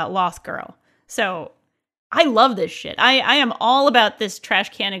feel about Lost Girl. So I love this shit. I am all about this Trash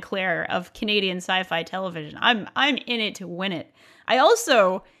Can Eclair of Canadian sci-fi television. I'm in it to win it. I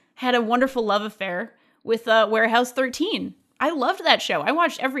also had a wonderful love affair with Warehouse 13. I loved that show. I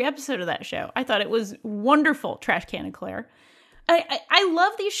watched every episode of that show. I thought it was wonderful, Trash Can Eclair. I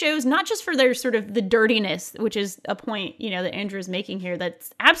love these shows, not just for their sort of the dirtiness, which is a point, that Andrew is making here.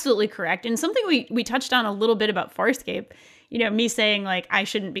 That's absolutely correct. And something we touched on a little bit about Farscape, me saying like, I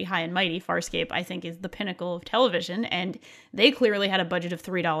shouldn't be high and mighty. Farscape, I think, is the pinnacle of television. And they clearly had a budget of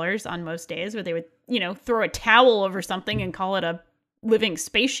 $3 on most days where they would, throw a towel over something and call it a living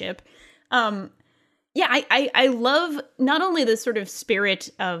spaceship. I love not only the sort of spirit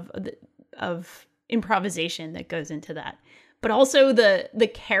of improvisation that goes into that, but also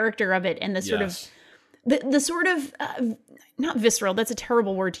the character of it and the sort of the sort of not visceral, that's a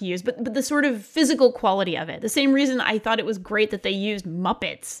terrible word to use, but the sort of physical quality of it. The same reason I thought it was great that they used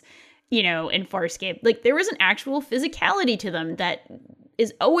Muppets, in Farscape. Like there was an actual physicality to them that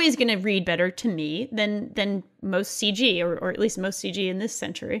is always going to read better to me than most CG, or at least most CG in this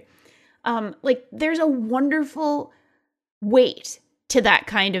century. Like there's a wonderful weight to that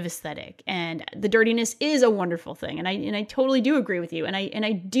kind of aesthetic, and the dirtiness is a wonderful thing. And I totally do agree with you. And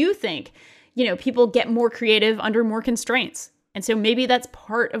I do think, people get more creative under more constraints. And so maybe that's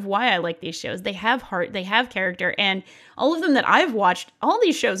part of why I like these shows. They have heart, they have character, and all of them that I've watched, all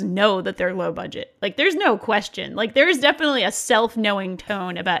these shows know that they're low budget. Like there's no question. Like there's definitely a self-knowing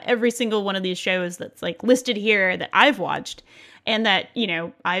tone about every single one of these shows that's like listed here that I've watched and that,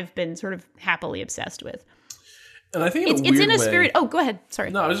 I've been sort of happily obsessed with. And I think it's in a spirit. Oh, go ahead.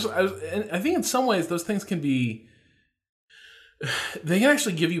 Sorry. No, I think in some ways those things can be. They can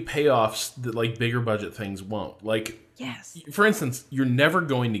actually give you payoffs that like bigger budget things won't. Like, yes. For instance, you're never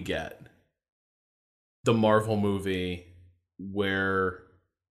going to get the Marvel movie where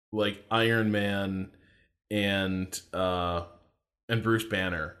like Iron Man and Bruce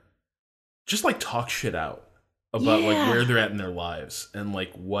Banner just like talk shit out about like where they're at in their lives and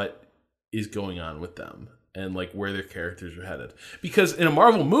like what is going on with them. And like where their characters are headed. Because in a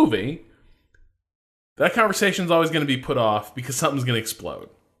Marvel movie, that conversation is always going to be put off because something's going to explode.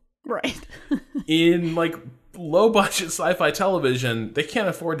 Right. In like low budget sci-fi television, they can't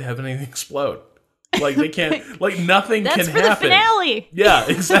afford to have anything explode. Like they can't, like nothing can happen. That's for the finale. Yeah,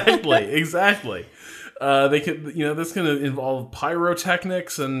 exactly. They could, that's going to involve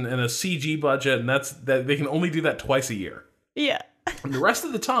pyrotechnics and a CG budget, and that they can only do that twice a year. Yeah. And the rest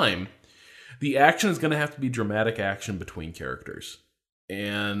of the time, the action is going to have to be dramatic action between characters.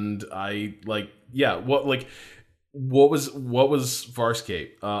 And I what was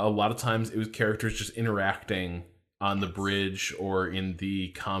Farscape? A lot of times it was characters just interacting on the bridge or in the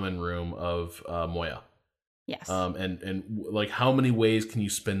common room of Moya. Yes. And like how many ways can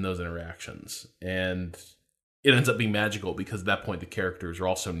you spin those interactions? And it ends up being magical because at that point the characters are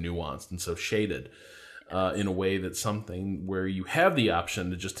also nuanced and so shaded. In a way that's something where you have the option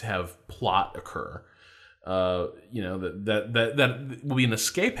to just have plot occur, that will be an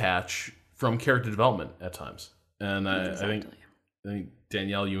escape hatch from character development at times. And I think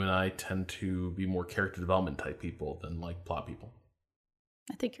Danielle, you and I tend to be more character development type people than like plot people.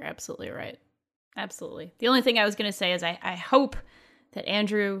 I think you're absolutely right. Absolutely. The only thing I was going to say is I hope that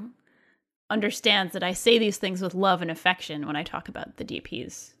Andrew understands that I say these things with love and affection when I talk about the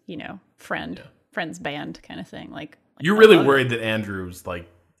DP's, friend's band kind of thing. Like you're really worried that Andrew's like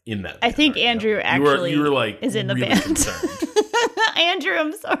in that band, I think Andrew actually you were like is in the really band. Concerned. Andrew,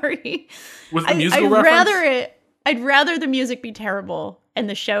 I'm sorry. Was the musical reference? I'd rather the music be terrible and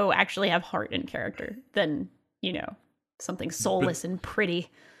the show actually have heart and character than, something soulless and pretty.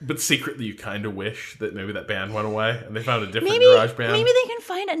 But secretly you kind of wish that maybe that band went away and they found a different garage band. Maybe they can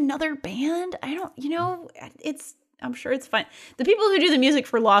find another band. I don't, I'm sure it's fine. The people who do the music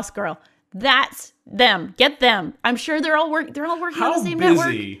for Lost Girl, that's them. Get them. I'm sure they're all working on the same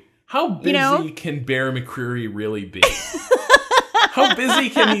network. How busy can Bear McCreary really be? How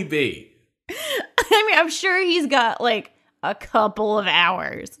busy can he be? I mean, I'm sure he's got like a couple of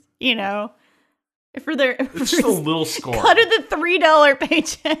hours, for their it's just a little score. Cut of the $3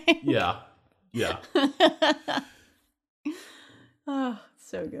 paycheck. Yeah. Oh,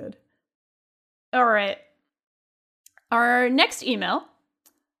 so good. All right. Our next email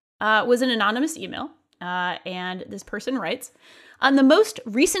was an anonymous email, and this person writes, on the most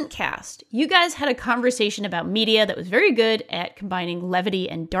recent cast, you guys had a conversation about media that was very good at combining levity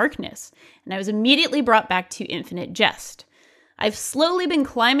and darkness, and I was immediately brought back to Infinite Jest. I've slowly been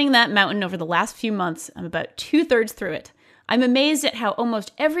climbing that mountain over the last few months. I'm about 2/3 through it. I'm amazed at how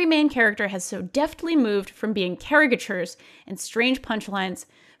almost every main character has so deftly moved from being caricatures and strange punchlines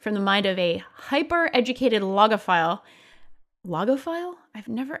from the mind of a hyper-educated logophile. Logophile? I've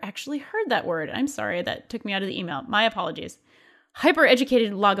never actually heard that word. I'm sorry, that took me out of the email. My apologies.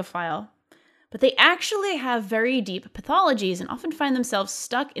 Hyper-educated logophile. But they actually have very deep pathologies and often find themselves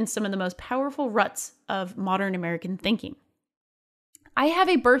stuck in some of the most powerful ruts of modern American thinking. I have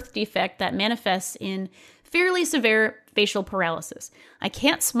a birth defect that manifests in fairly severe facial paralysis. I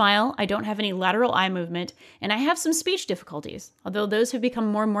can't smile, I don't have any lateral eye movement, and I have some speech difficulties, although those have become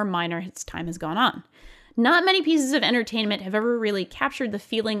more and more minor as time has gone on. Not many pieces of entertainment have ever really captured the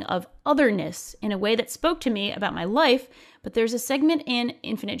feeling of otherness in a way that spoke to me about my life, but there's a segment in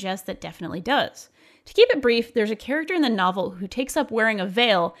Infinite Jest that definitely does. To keep it brief, there's a character in the novel who takes up wearing a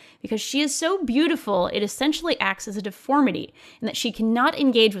veil because she is so beautiful it essentially acts as a deformity, and that she cannot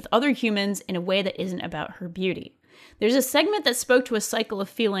engage with other humans in a way that isn't about her beauty. There's a segment that spoke to a cycle of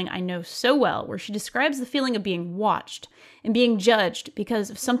feeling I know so well, where she describes the feeling of being watched and being judged because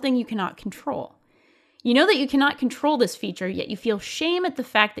of something you cannot control. You know that you cannot control this feature, yet you feel shame at the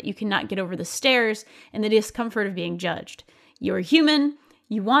fact that you cannot get over the stares and the discomfort of being judged. You're human.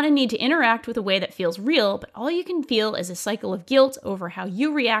 You want and need to interact with a way that feels real, but all you can feel is a cycle of guilt over how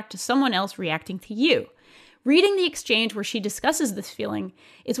you react to someone else reacting to you. Reading the exchange where she discusses this feeling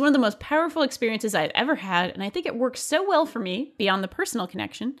is one of the most powerful experiences I've ever had, and I think it works so well for me, beyond the personal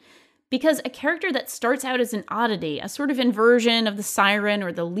connection, because a character that starts out as an oddity, a sort of inversion of the siren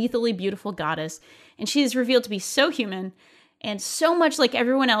or the lethally beautiful goddess, and she is revealed to be so human and so much like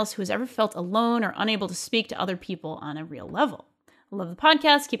everyone else who has ever felt alone or unable to speak to other people on a real level. I love the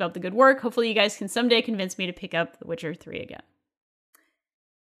podcast. Keep up the good work. Hopefully you guys can someday convince me to pick up The Witcher 3 again.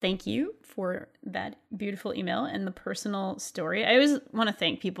 Thank you for that beautiful email and the personal story. I always want to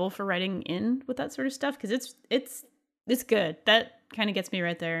thank people for writing in with that sort of stuff because it's good. That kind of gets me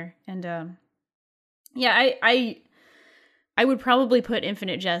right there. And yeah, I would probably put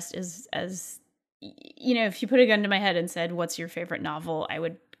Infinite Jest as you know, if you put a gun to my head and said, "What's your favorite novel?" I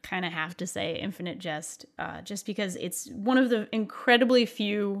would kind of have to say Infinite Jest, just because it's one of the incredibly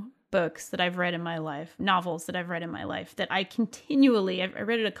few books that I've read in my life, novels that I've read in my life, that I continually, I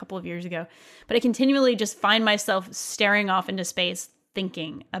read it a couple of years ago, but I continually just find myself staring off into space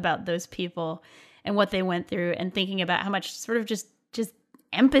thinking about those people and what they went through, and thinking about how much sort of just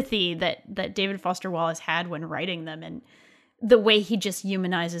empathy that David Foster Wallace had when writing them, and the way he just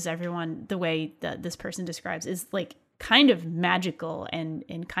humanizes everyone, the way that this person describes is like kind of magical and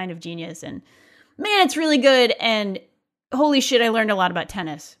kind of genius. And man, it's really good. And holy shit, I learned a lot about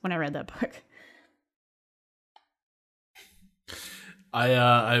tennis when I read that book.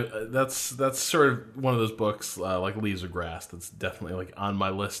 That's sort of one of those books, like Leaves of Grass, that's definitely like on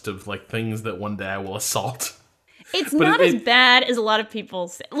my list of like things that one day I will assault. It's not as bad as a lot of people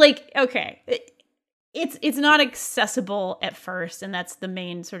say. Like, okay, it's not accessible at first, and that's the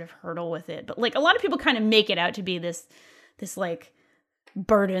main sort of hurdle with it. But like a lot of people kind of make it out to be this like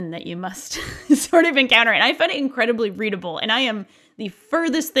burden that you must sort of encounter. And I find it incredibly readable, and I am the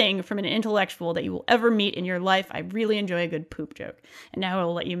furthest thing from an intellectual that you will ever meet in your life. I really enjoy a good poop joke. And now I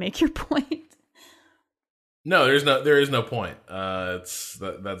will let you make your point. No, there is no point. That's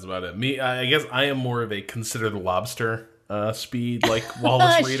about it. Me, I guess I am more of a Consider the Lobster speed, like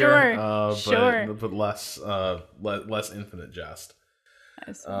Wallace reader, but less Infinite Jest.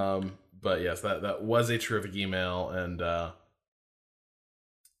 But yes, that was a terrific email, and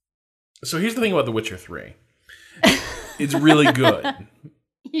so here's the thing about The Witcher 3. It's really good.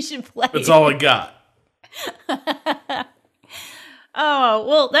 You should play. That's all I got. Oh,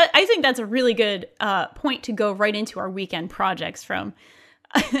 well, I think that's a really good point to go right into our weekend projects from.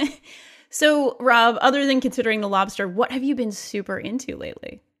 So, Rob, other than Considering the Lobster, what have you been super into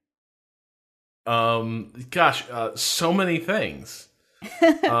lately? Gosh, so many things.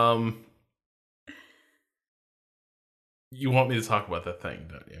 You want me to talk about that thing,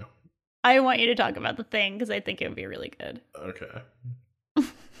 don't you? I want you to talk about the thing because I think it would be really good. Okay.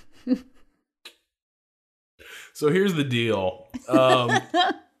 So here's the deal.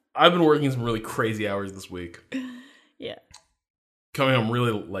 I've been working some really crazy hours this week. Yeah. Coming home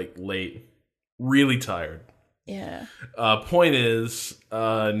really late, really tired. Yeah. Point is,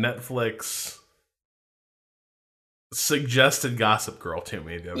 Netflix suggested Gossip Girl to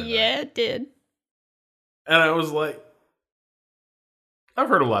me the other night. Yeah, it did. And I was like, I've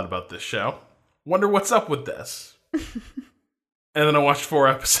heard a lot about this show. Wonder what's up with this. And then I watched 4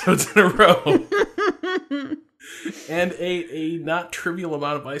 episodes in a row. And ate a not trivial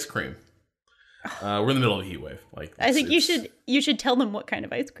amount of ice cream. We're in the middle of a heat wave. Like, I think you should tell them what kind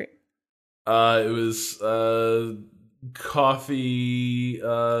of ice cream. It was coffee.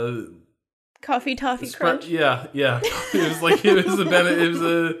 Coffee toffee crunch. Yeah. It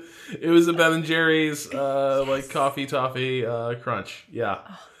was a Ben and Jerry's like coffee toffee crunch. Yeah.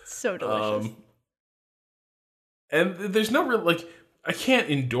 Oh, so delicious. And there's no real like. I can't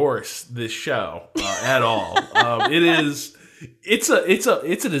endorse this show at all. It's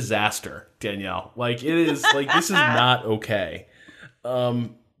a disaster, Danielle. Like it is like this is not okay.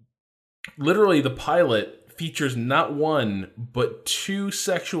 Literally, the pilot features not one, but 2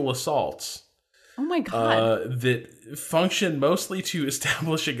 sexual assaults. Oh my God. That function mostly to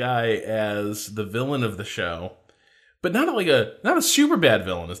establish a guy as the villain of the show. But not a super bad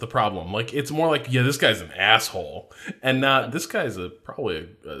villain is the problem. Like, it's more like, yeah, this guy's an asshole. And not, this guy's probably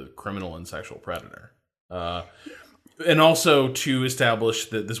a criminal and sexual predator. And also to establish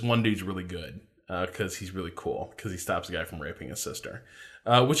that this one dude's really good. Because he's really cool. Because he stops a guy from raping his sister.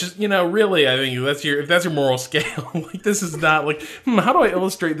 Which is, really, I think if that's your moral scale, like, this is not like, how do I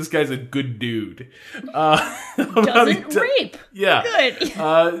illustrate this guy's a good dude? Doesn't rape. Yeah.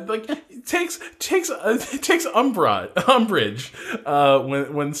 Good. Like, it takes umbrage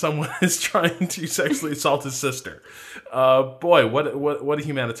when someone is trying to sexually assault his sister. Boy, what a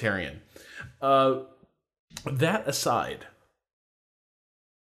humanitarian. That aside,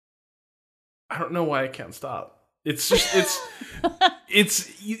 I don't know why I can't stop. It's just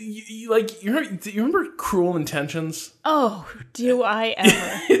it's you remember Cruel Intentions? Oh, do I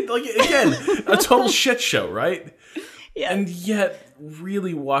ever? Like, again, a total shit show, right? Yeah. And yet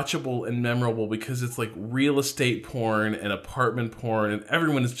really watchable and memorable because it's like real estate porn and apartment porn, and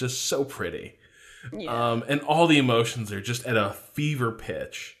everyone is just so pretty. Yeah. And all the emotions are just at a fever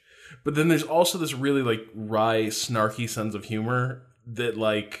pitch. But then there's also this really like wry, snarky sense of humor that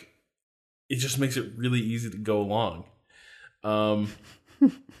like it just makes it really easy to go along.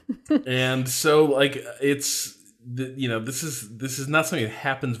 And so like it's this is not something that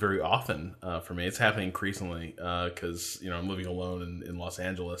happens very often for me. It's happening increasingly because I'm living alone in Los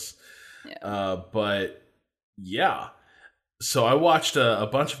Angeles. Yeah. But yeah, so I watched a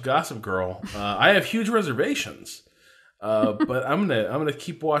bunch of Gossip Girl. I have huge reservations, but I'm gonna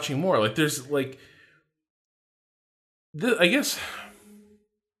keep watching more. Like there's like, I guess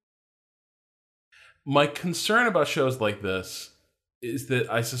my concern about shows like this is that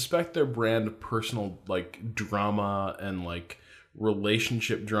I suspect their brand of personal like drama and like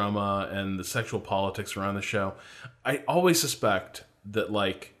relationship drama and the sexual politics around the show, I always suspect that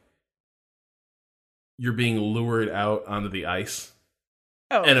like you're being lured out onto the ice,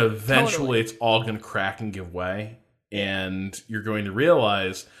 and eventually it's all going to crack and give way, and you're going to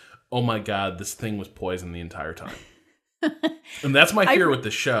realize, oh my God, this thing was poison the entire time. And that's my fear with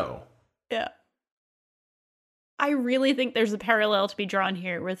the show. Yeah. I really think there's a parallel to be drawn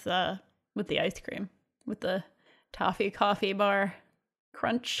here with the ice cream, with the toffee coffee bar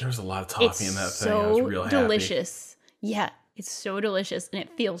crunch. There's a lot of toffee in that thing. I was real happy. Delicious. Yeah, it's so delicious, and it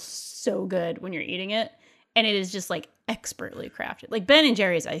feels so good when you're eating it, and it is just like expertly crafted. Like Ben and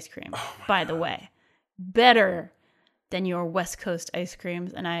Jerry's ice cream, by the way, better than your West Coast ice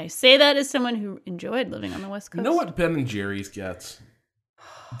creams, and I say that as someone who enjoyed living on the West Coast. You know what Ben and Jerry's gets?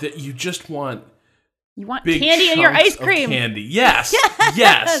 That you just want. You want big candy in your ice cream. Candy. Yes.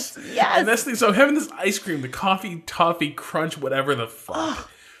 Yes. Yes. And that's the thing. So I'm having this ice cream, the coffee, toffee, crunch, whatever the fuck.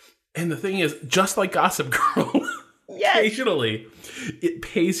 And the thing is, just like Gossip Girl, yes. Occasionally it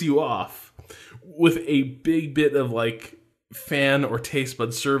pays you off with a big bit of like fan or taste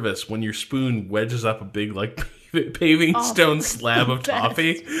bud service when your spoon wedges up a big like paving stone slab of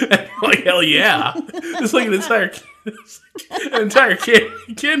toffee. And you're like, hell yeah. It's like an entire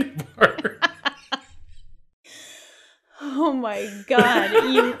candy bar. Oh my God,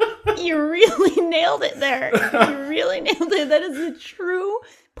 you really nailed it there. You really nailed it. That is a true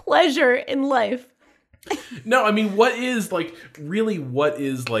pleasure in life. No, I mean, what is like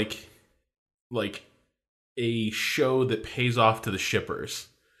a show that pays off to the shippers?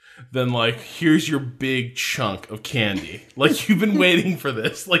 Then like, here's your big chunk of candy. Like, you've been waiting for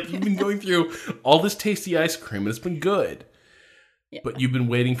this. Like, you've been going through all this tasty ice cream and it's been good. Yeah. But you've been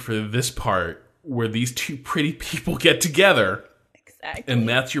waiting for this part where these two pretty people get together. Exactly. And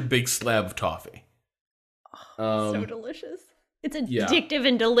that's your big slab of toffee. So delicious. It's addictive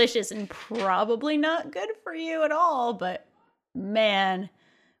and delicious and probably not good for you at all. But man,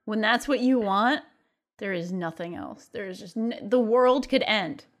 when that's what you want, there is nothing else. There is just, the world could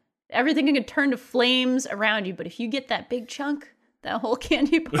end. Everything could turn to flames around you. But if you get that big chunk, that whole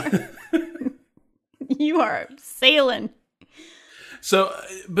candy bar, you are sailing. So,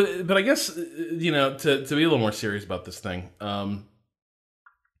 but I guess, to be a little more serious about this thing,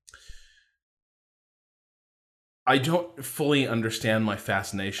 I don't fully understand my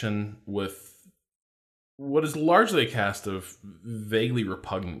fascination with what is largely a cast of vaguely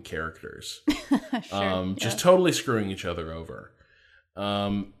repugnant characters. Just totally screwing each other over.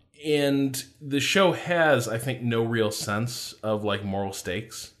 And the show has, I think, no real sense of like moral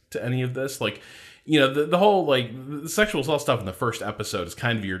stakes to any of this. Like, the whole like the sexual assault stuff in the first episode is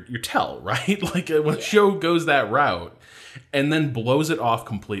kind of your tell, right? Like when a show goes that route, and then blows it off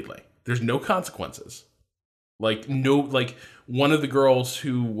completely. There's no consequences. Like, no, like, one of the girls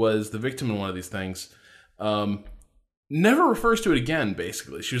who was the victim in one of these things never refers to it again,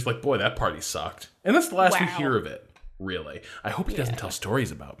 basically. She was like, boy, that party sucked. And that's the last we hear of it, really. I hope he doesn't tell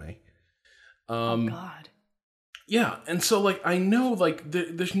stories about me. Oh, God. Yeah, and so, like, I know, like,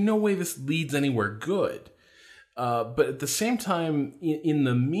 there's no way this leads anywhere good. But at the same time, in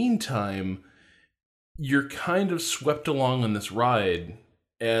the meantime, you're kind of swept along on this ride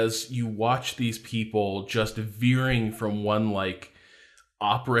as you watch these people just veering from one, like,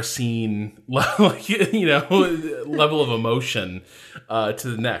 opera scene, like, you know, level of emotion to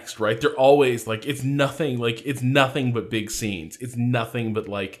the next, right? They're always, like, it's nothing but big scenes. It's nothing but,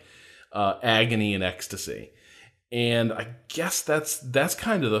 like, agony and ecstasy. And I guess that's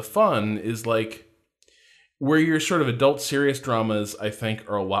kind of the fun, is like where your sort of adult serious dramas, I think,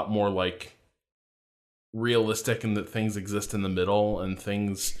 are a lot more like realistic in that things exist in the middle and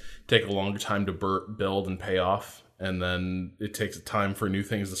things take a longer time to build and pay off. And then it takes time for new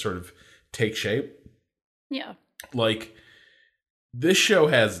things to sort of take shape. Yeah. Like, this show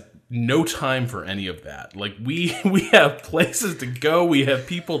has no time for any of that. Like, we have places to go. We have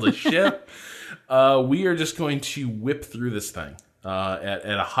people to ship. We are just going to whip through this thing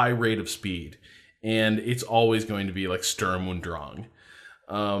at a high rate of speed. And it's always going to be like Sturm und Drang.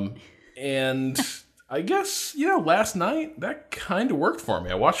 And I guess, you know, last night, that kind of worked for me.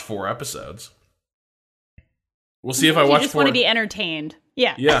 I watched 4 episodes. We'll see if I watch 4. You just want to be entertained.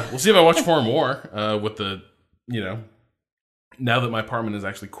 Yeah. Yeah, we'll see if I watch 4 more with the, you know, now that my apartment is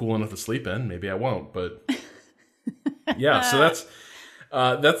actually cool enough to sleep in. Maybe I won't, but yeah, so that's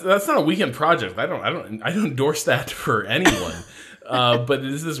not a weekend project. I don't endorse that for anyone. But it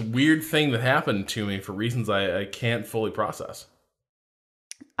is this weird thing that happened to me for reasons I can't fully process.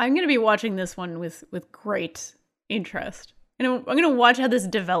 I'm going to be watching this one with great interest. And I'm going to watch how this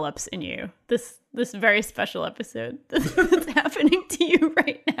develops in you. This very special episode that's happening to you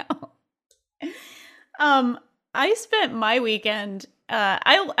right now. I spent my weekend.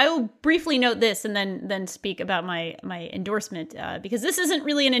 I'll briefly note this and then speak about my endorsement because this isn't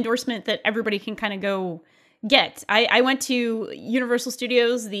really an endorsement that everybody can kind of go get. I went to Universal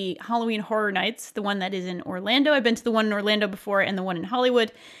Studios, the Halloween Horror Nights, the one that is in Orlando. I've been to the one in Orlando before and the one in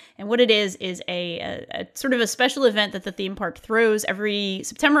Hollywood. And what it is a sort of a special event that the theme park throws every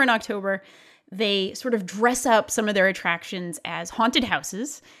September and October. They sort of dress up some of their attractions as haunted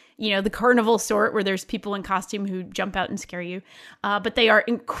houses. You know, the carnival sort where there's people in costume who jump out and scare you. But they are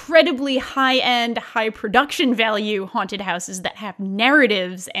incredibly high-end, high production value haunted houses that have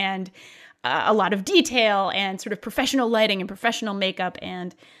narratives and a lot of detail and sort of professional lighting and professional makeup.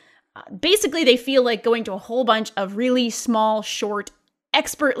 And basically they feel like going to a whole bunch of really small, short,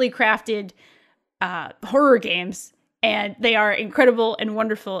 expertly crafted horror games. And they are incredible and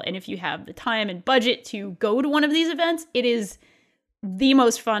wonderful. And if you have the time and budget to go to one of these events, it is the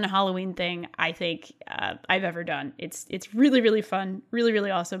most fun Halloween thing I think I've ever done. It's really, really fun, really,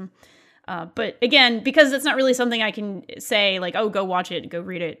 really awesome. But again, because it's not really something I can say like, oh, go watch it, go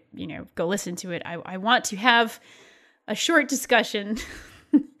read it, you know, go listen to it. I want to have a short discussion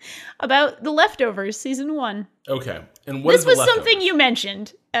about The Leftovers season 1. Okay. And what this is The was Leftovers? something you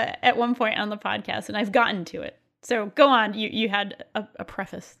mentioned at one point on the podcast, and I've gotten to it. So go on. You had a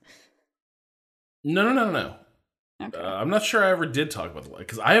preface. No. Okay. I'm not sure I ever did talk about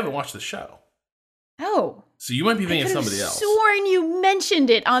because I haven't watched the show. Oh. So you might be thinking of somebody else. Sworn you mentioned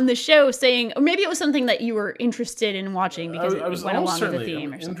it on the show, saying, or maybe it was something that you were interested in watching because it went along with the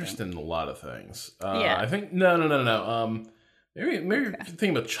theme or something. Interested in a lot of things. Yeah. I think no. Maybe you're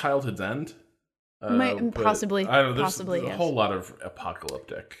thinking about Childhood's End. Possibly. I don't know. There's possibly, a whole lot of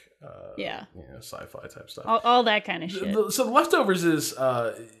apocalyptic, sci-fi type stuff. All that kind of shit. So The Leftovers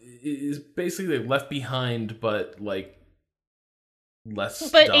is basically Left Behind, but like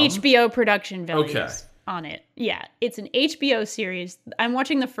less. But dumb. HBO production values. Okay. On it. Yeah, it's an HBO series. I'm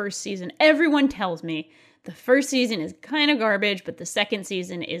watching the first season. Everyone tells me the first season is kind of garbage, but the second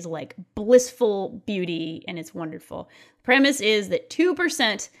season is like blissful beauty and it's wonderful. The premise is that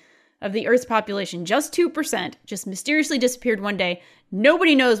 2% of the Earth's population, just 2%, just mysteriously disappeared one day.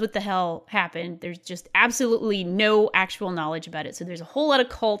 Nobody knows what the hell happened. There's just absolutely no actual knowledge about it. So there's a whole lot of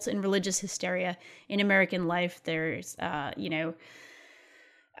cults and religious hysteria in American life. There's,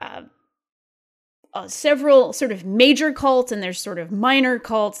 several sort of major cults and there's sort of minor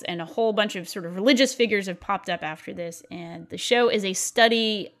cults and a whole bunch of sort of religious figures have popped up after this. And the show is a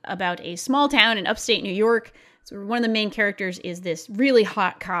study about a small town in upstate New York. So one of the main characters is this really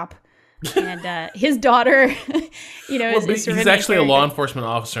hot cop And his daughter, is sort of he's a actually a character. law enforcement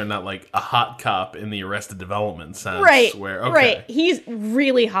officer, not like a hot cop in the Arrested Development sense. Right, Where, okay. right. He's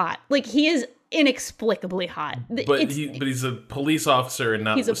really hot. Like, he is inexplicably hot. But he's a police officer and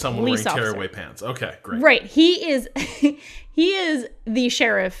not someone wearing tearaway pants. Okay, great. Right. He is he is the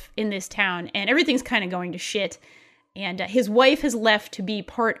sheriff in this town, and everything's kind of going to shit. And his wife has left to be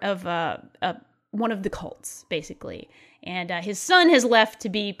part of one of the cults, basically. And his son has left to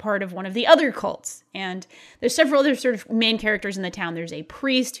be part of one of the other cults. And there's several other sort of main characters in the town. There's a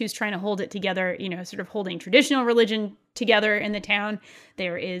priest who's trying to hold it together, sort of holding traditional religion together in the town.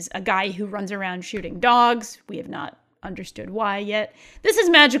 There is a guy who runs around shooting dogs. We have not understood why yet. This is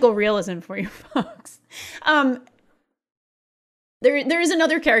magical realism for you folks. There is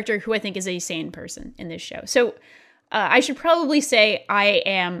another character who I think is a sane person in this show. So I should probably say I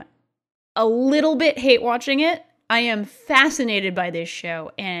am a little bit hate watching it. I am fascinated by this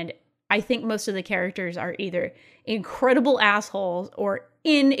show, and I think most of the characters are either incredible assholes or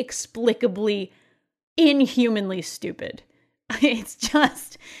inexplicably, inhumanly stupid. It's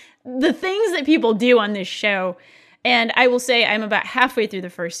just the things that people do on this show. And I will say I'm about halfway through the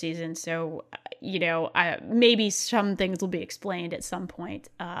first season, so, maybe some things will be explained at some point.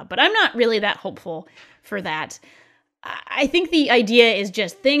 But I'm not really that hopeful for that. I think the idea is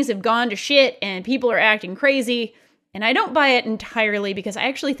just things have gone to shit and people are acting crazy. And I don't buy it entirely because I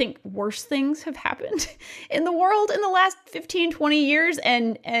actually think worse things have happened in the world in the last 15, 20 years.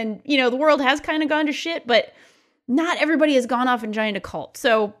 And the world has kind of gone to shit, but not everybody has gone off and joined a cult.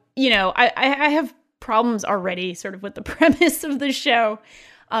 So, I have problems already sort of with the premise of the show,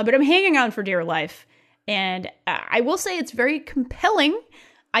 but I'm hanging on for dear life. And I will say it's very compelling.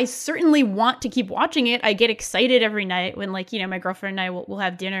 I certainly want to keep watching it. I get excited every night when, my girlfriend and I will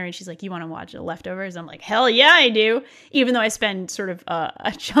have dinner and she's like, you want to watch The Leftovers? I'm like, hell yeah, I do. Even though I spend sort of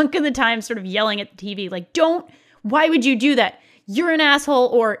a chunk of the time sort of yelling at the TV, like, why would you do that? You're an asshole,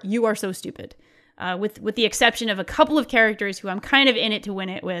 or you are so stupid. With the exception of a couple of characters who I'm kind of in it to win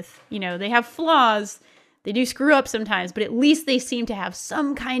it with. They have flaws. They do screw up sometimes, but at least they seem to have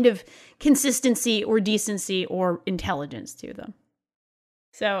some kind of consistency or decency or intelligence to them.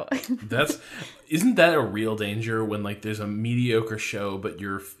 So isn't that a real danger when there's a mediocre show, but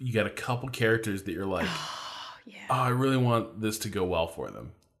you got a couple characters that you're like, oh, I really want this to go well for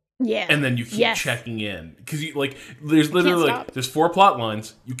them. Yeah. And then you keep checking in because there's literally there's 4 plot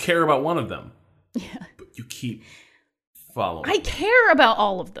lines. You care about one of them. Yeah. But you keep following. I care about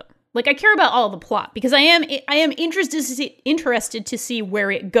all of them. I care about all of the plot because I am interested to see where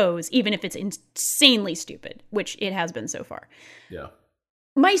it goes, even if it's insanely stupid, which it has been so far. Yeah.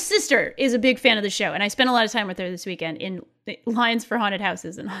 My sister is a big fan of the show, and I spent a lot of time with her this weekend in lines for haunted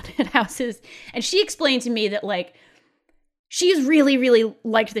houses and haunted houses. And she explained to me that, she's really, really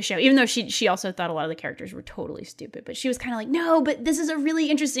liked the show, even though she also thought a lot of the characters were totally stupid. But she was kind of like, no, but this is a really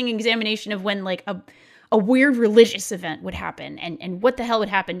interesting examination of when, a weird religious event would happen and what the hell would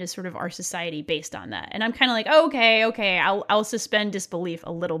happen to sort of our society based on that. And I'm kind of like, okay, I'll suspend disbelief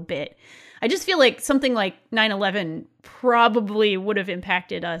a little bit. I just feel like something like 9/11 probably would have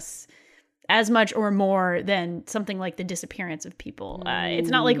impacted us as much or more than something like the disappearance of people. It's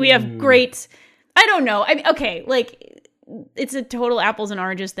not like we have great, I don't know. It's a total apples and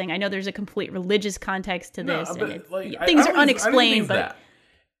oranges thing. I know there's a complete religious context to this, things are unexplained, but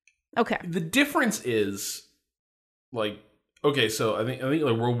okay. The difference is okay, so I think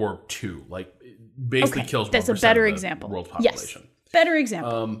World War II basically kills 1% that's a better of the example. World population. Yes, better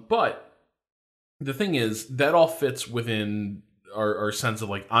example. But the thing is that all fits within our sense of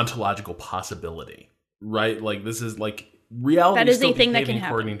ontological possibility, right? This is reality. That is still a thing that can behaving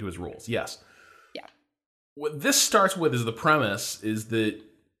happen according to its rules. Yes. Yeah. What this starts with is the premise is that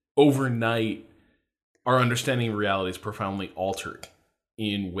overnight our understanding of reality is profoundly altered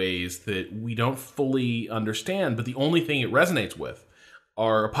in ways that we don't fully understand, but the only thing it resonates with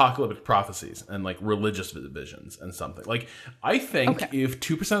are apocalyptic prophecies and religious visions and something. I think if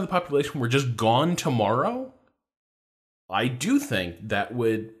 2% of the population were just gone tomorrow, I do think that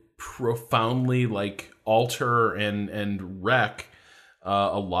would profoundly alter and wreck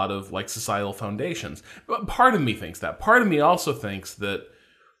a lot of societal foundations. But part of me thinks that. Part of me also thinks that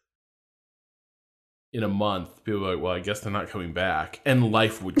in a month, people are well, I guess they're not coming back, and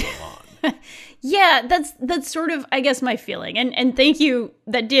life would go on. Yeah, that's sort of, I guess, my feeling. And thank you.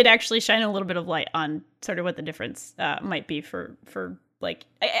 That did actually shine a little bit of light on sort of what the difference might be for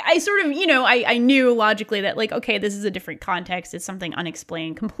I sort of, I knew logically that okay, this is a different context. It's something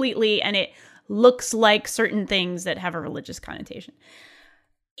unexplained completely, and it looks like certain things that have a religious connotation.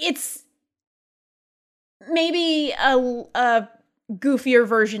 It's maybe a goofier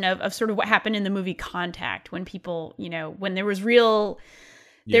version of sort of what happened in the movie Contact, when people, when there was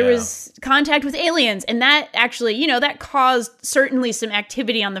there was contact with aliens, and that actually, that caused certainly some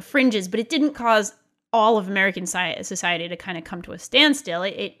activity on the fringes, but it didn't cause all of American society to kind of come to a standstill.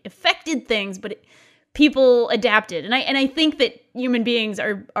 It affected things, but people adapted. And I think that human beings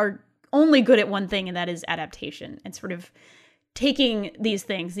are only good at one thing, and that is adaptation, and sort of taking these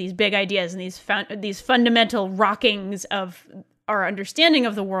things, these big ideas, and these fundamental rockings of our understanding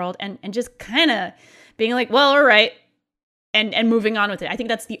of the world, and just kind of being like, well, all right, and moving on with it. I think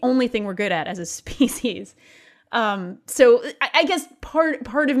that's the only thing we're good at as a species. So I guess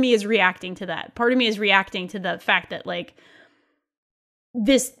part of me is reacting to that. Part of me is reacting to the fact that, like,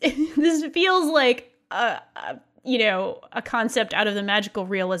 this feels like a concept out of the magical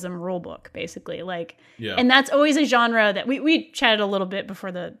realism rulebook, basically. Like, yeah. And that's always a genre that we chatted a little bit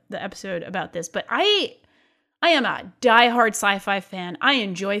before the episode about this, but I am a diehard sci-fi fan. I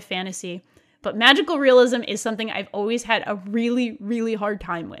enjoy fantasy, but magical realism is something I've always had a really, really hard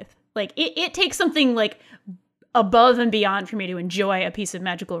time with. Like, it takes something like above and beyond for me to enjoy a piece of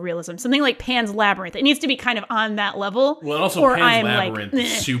magical realism. Something like Pan's Labyrinth. It needs to be kind of on that level. Well, and also Pan's Labyrinth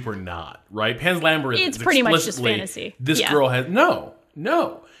is super not, right? Pan's Labyrinth it's pretty much just fantasy. This girl has... No.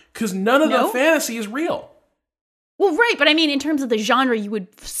 Because none of the fantasy is real. Well, right, but I mean, in terms of the genre, you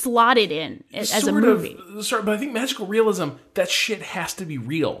would slot it in as a movie. But I think magical realism, that shit has to be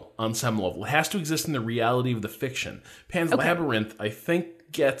real on some level. It has to exist in the reality of the fiction. Pan's Labyrinth, I think,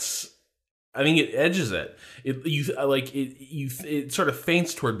 it edges it. It sort of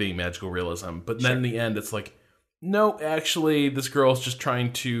feints toward being magical realism, but then in the end, it's like, no, actually, this girl's just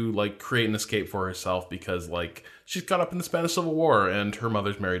trying to, like, create an escape for herself because, like, she's caught up in the Spanish Civil War and her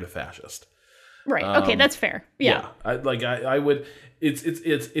mother's married a fascist. Right. Okay, that's fair. Yeah. I would. It's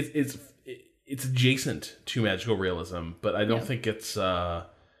adjacent to magical realism, but I don't think it's like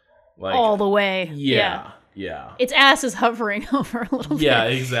all the way. Yeah. Its ass is hovering over a little bit. Yeah,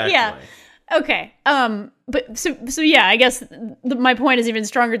 exactly. Yeah. Okay. But so yeah, I guess my point is even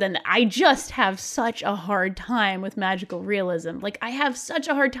stronger than that. I just have such a hard time with magical realism. Like, I have such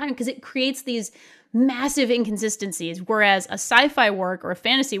a hard time because it creates these massive inconsistencies, whereas a sci-fi work or a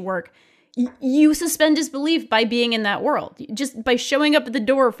fantasy work, you suspend disbelief by being in that world. Just by showing up at the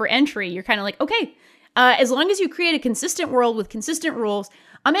door for entry, you're kind of like, okay, as long as you create a consistent world with consistent rules,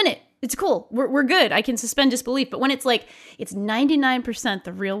 I'm in it. It's cool. We're good. I can suspend disbelief. But when it's like, it's 99%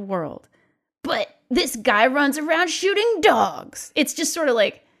 the real world, but this guy runs around shooting dogs, it's just sort of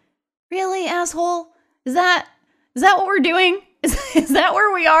like, really, asshole? Is that what we're doing? Is that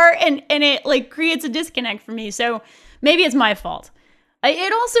where we are? And it, like, creates a disconnect for me. So maybe it's my fault.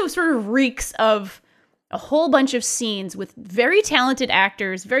 It also sort of reeks of a whole bunch of scenes with very talented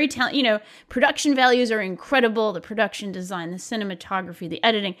actors, production values are incredible. The production design, the cinematography, the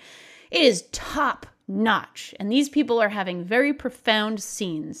editing, it is top notch. And these people are having very profound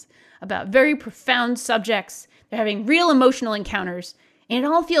scenes about very profound subjects. They're having real emotional encounters. And it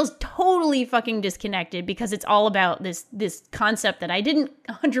all feels totally fucking disconnected because it's all about this concept that I didn't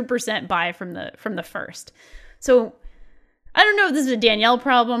 100% buy from the first. So I don't know if this is a Danielle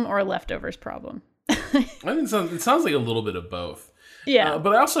problem or a Leftovers problem. I think it sounds like a little bit of both. Yeah.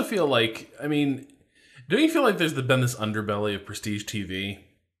 But I also feel like, don't you feel like there's been this underbelly of prestige TV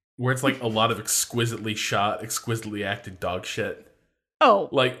where it's like a lot of exquisitely shot, exquisitely acted dog shit? Oh,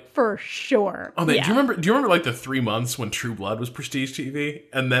 like, for sure. Oh man, yeah. Do you remember like the 3 months when True Blood was prestige TV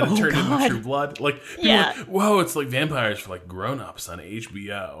and then it turned into True Blood? Like, people were like, whoa, it's like vampires for like grown-ups on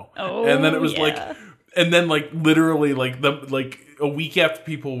HBO. Oh, and then it was like, and then like literally like a week after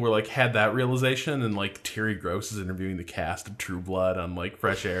people were like had that realization, and like Terry Gross is interviewing the cast of True Blood on like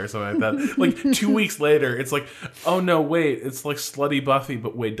Fresh Air or something like that. Like 2 weeks later, it's like, oh no, wait, it's like Slutty Buffy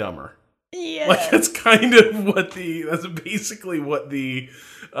but way dumber. Yeah, like that's kind of that's basically what the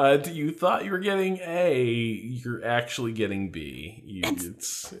you thought you were getting A, you're actually getting B.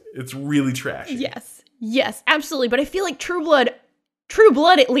 It's really trashy. Yes, absolutely. But I feel like True Blood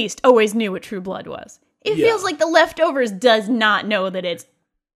at least always knew what True Blood was. It feels like The Leftovers does not know that it's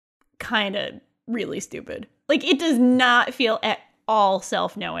kind of really stupid. Like, it does not feel at all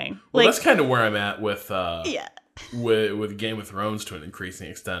self-knowing. Well, that's kind of where I'm at with with Game of Thrones to an increasing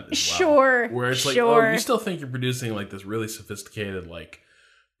extent as well. Sure. Where it's like, oh, you still think you're producing like this really sophisticated like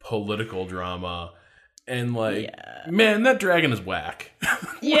political drama, and like, man, that dragon is whack.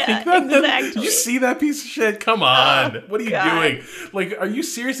 Yeah, exactly. Did you see that piece of shit? Come on. What are you doing? Like, are you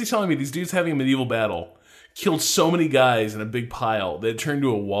seriously telling me these dudes having a medieval battle killed so many guys in a big pile that it turned to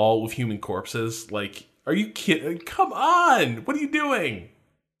a wall with human corpses? Like, are you kidding? Come on. What are you doing?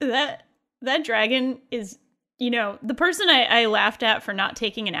 That dragon is the person I laughed at for not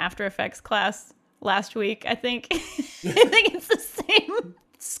taking an After Effects class last week, I think it's the same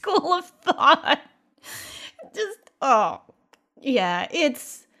school of thought.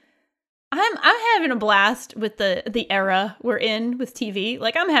 I'm having a blast with the era we're in with TV.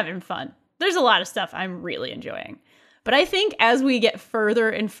 Like, I'm having fun. There's a lot of stuff I'm really enjoying. But I think as we get further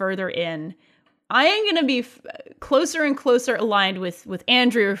and further in, I am going to be closer and closer aligned with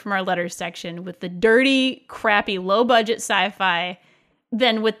Andrew from our letters section, with the dirty, crappy, low-budget sci-fi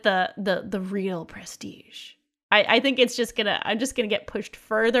than with the real prestige. I think I'm just gonna get pushed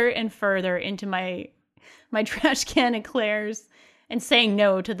further and further into my trash can eclairs and saying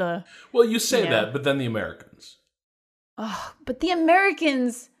no to the... Well, you say that, but then the Americans. Oh, but the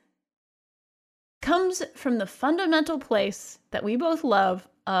Americans comes from the fundamental place that we both love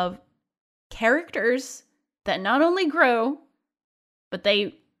of characters that not only grow, but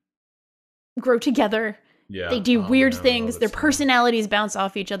they grow together. Yeah. They do weird things. Their personalities bounce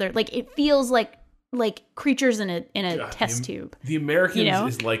off each other. Like, it feels like creatures in a test tube. The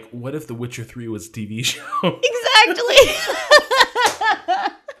Americans is like, what if The Witcher 3 was a TV show? Exactly.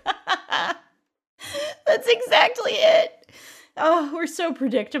 That's exactly it. Oh, we're so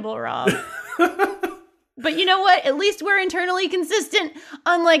predictable, Rob. But you know what? At least we're internally consistent,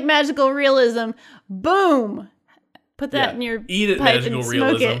 unlike magical realism. Boom. Put that in your pipe magical and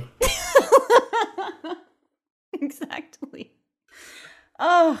smoke realism. It. Exactly.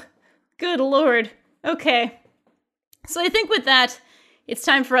 Oh, good Lord. Okay. So I think with that, it's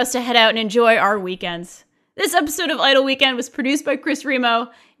time for us to head out and enjoy our weekends. This episode of Idle Weekend was produced by Chris Remo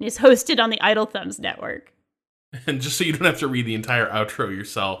and is hosted on the Idle Thumbs Network. And just so you don't have to read the entire outro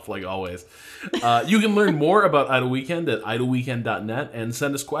yourself, like always, you can learn more about Idle Weekend at idleweekend.net and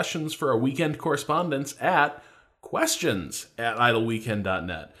send us questions for our weekend correspondence at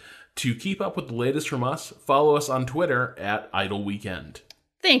questions@idleweekend.net. To keep up with the latest from us, follow us on Twitter at Idle Weekend.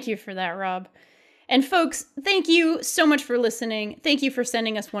 Thank you for that, Rob. And folks, thank you so much for listening. Thank you for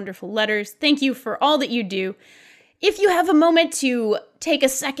sending us wonderful letters. Thank you for all that you do. If you have a moment to take a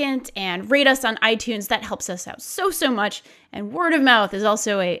second and rate us on iTunes, that helps us out so much. And word of mouth is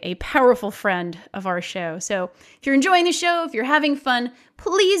also a powerful friend of our show. So if you're enjoying the show, if you're having fun,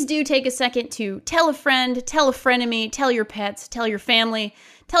 please do take a second to tell a friend, tell a frenemy, tell your pets, tell your family,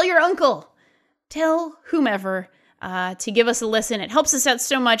 tell your uncle, tell whomever to give us a listen. It helps us out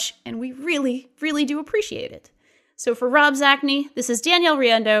so much, and we really, really do appreciate it. So for Rob Zacny, this is Danielle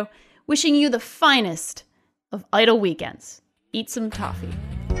Riendeau, wishing you the finest of idle weekends. Eat some toffee.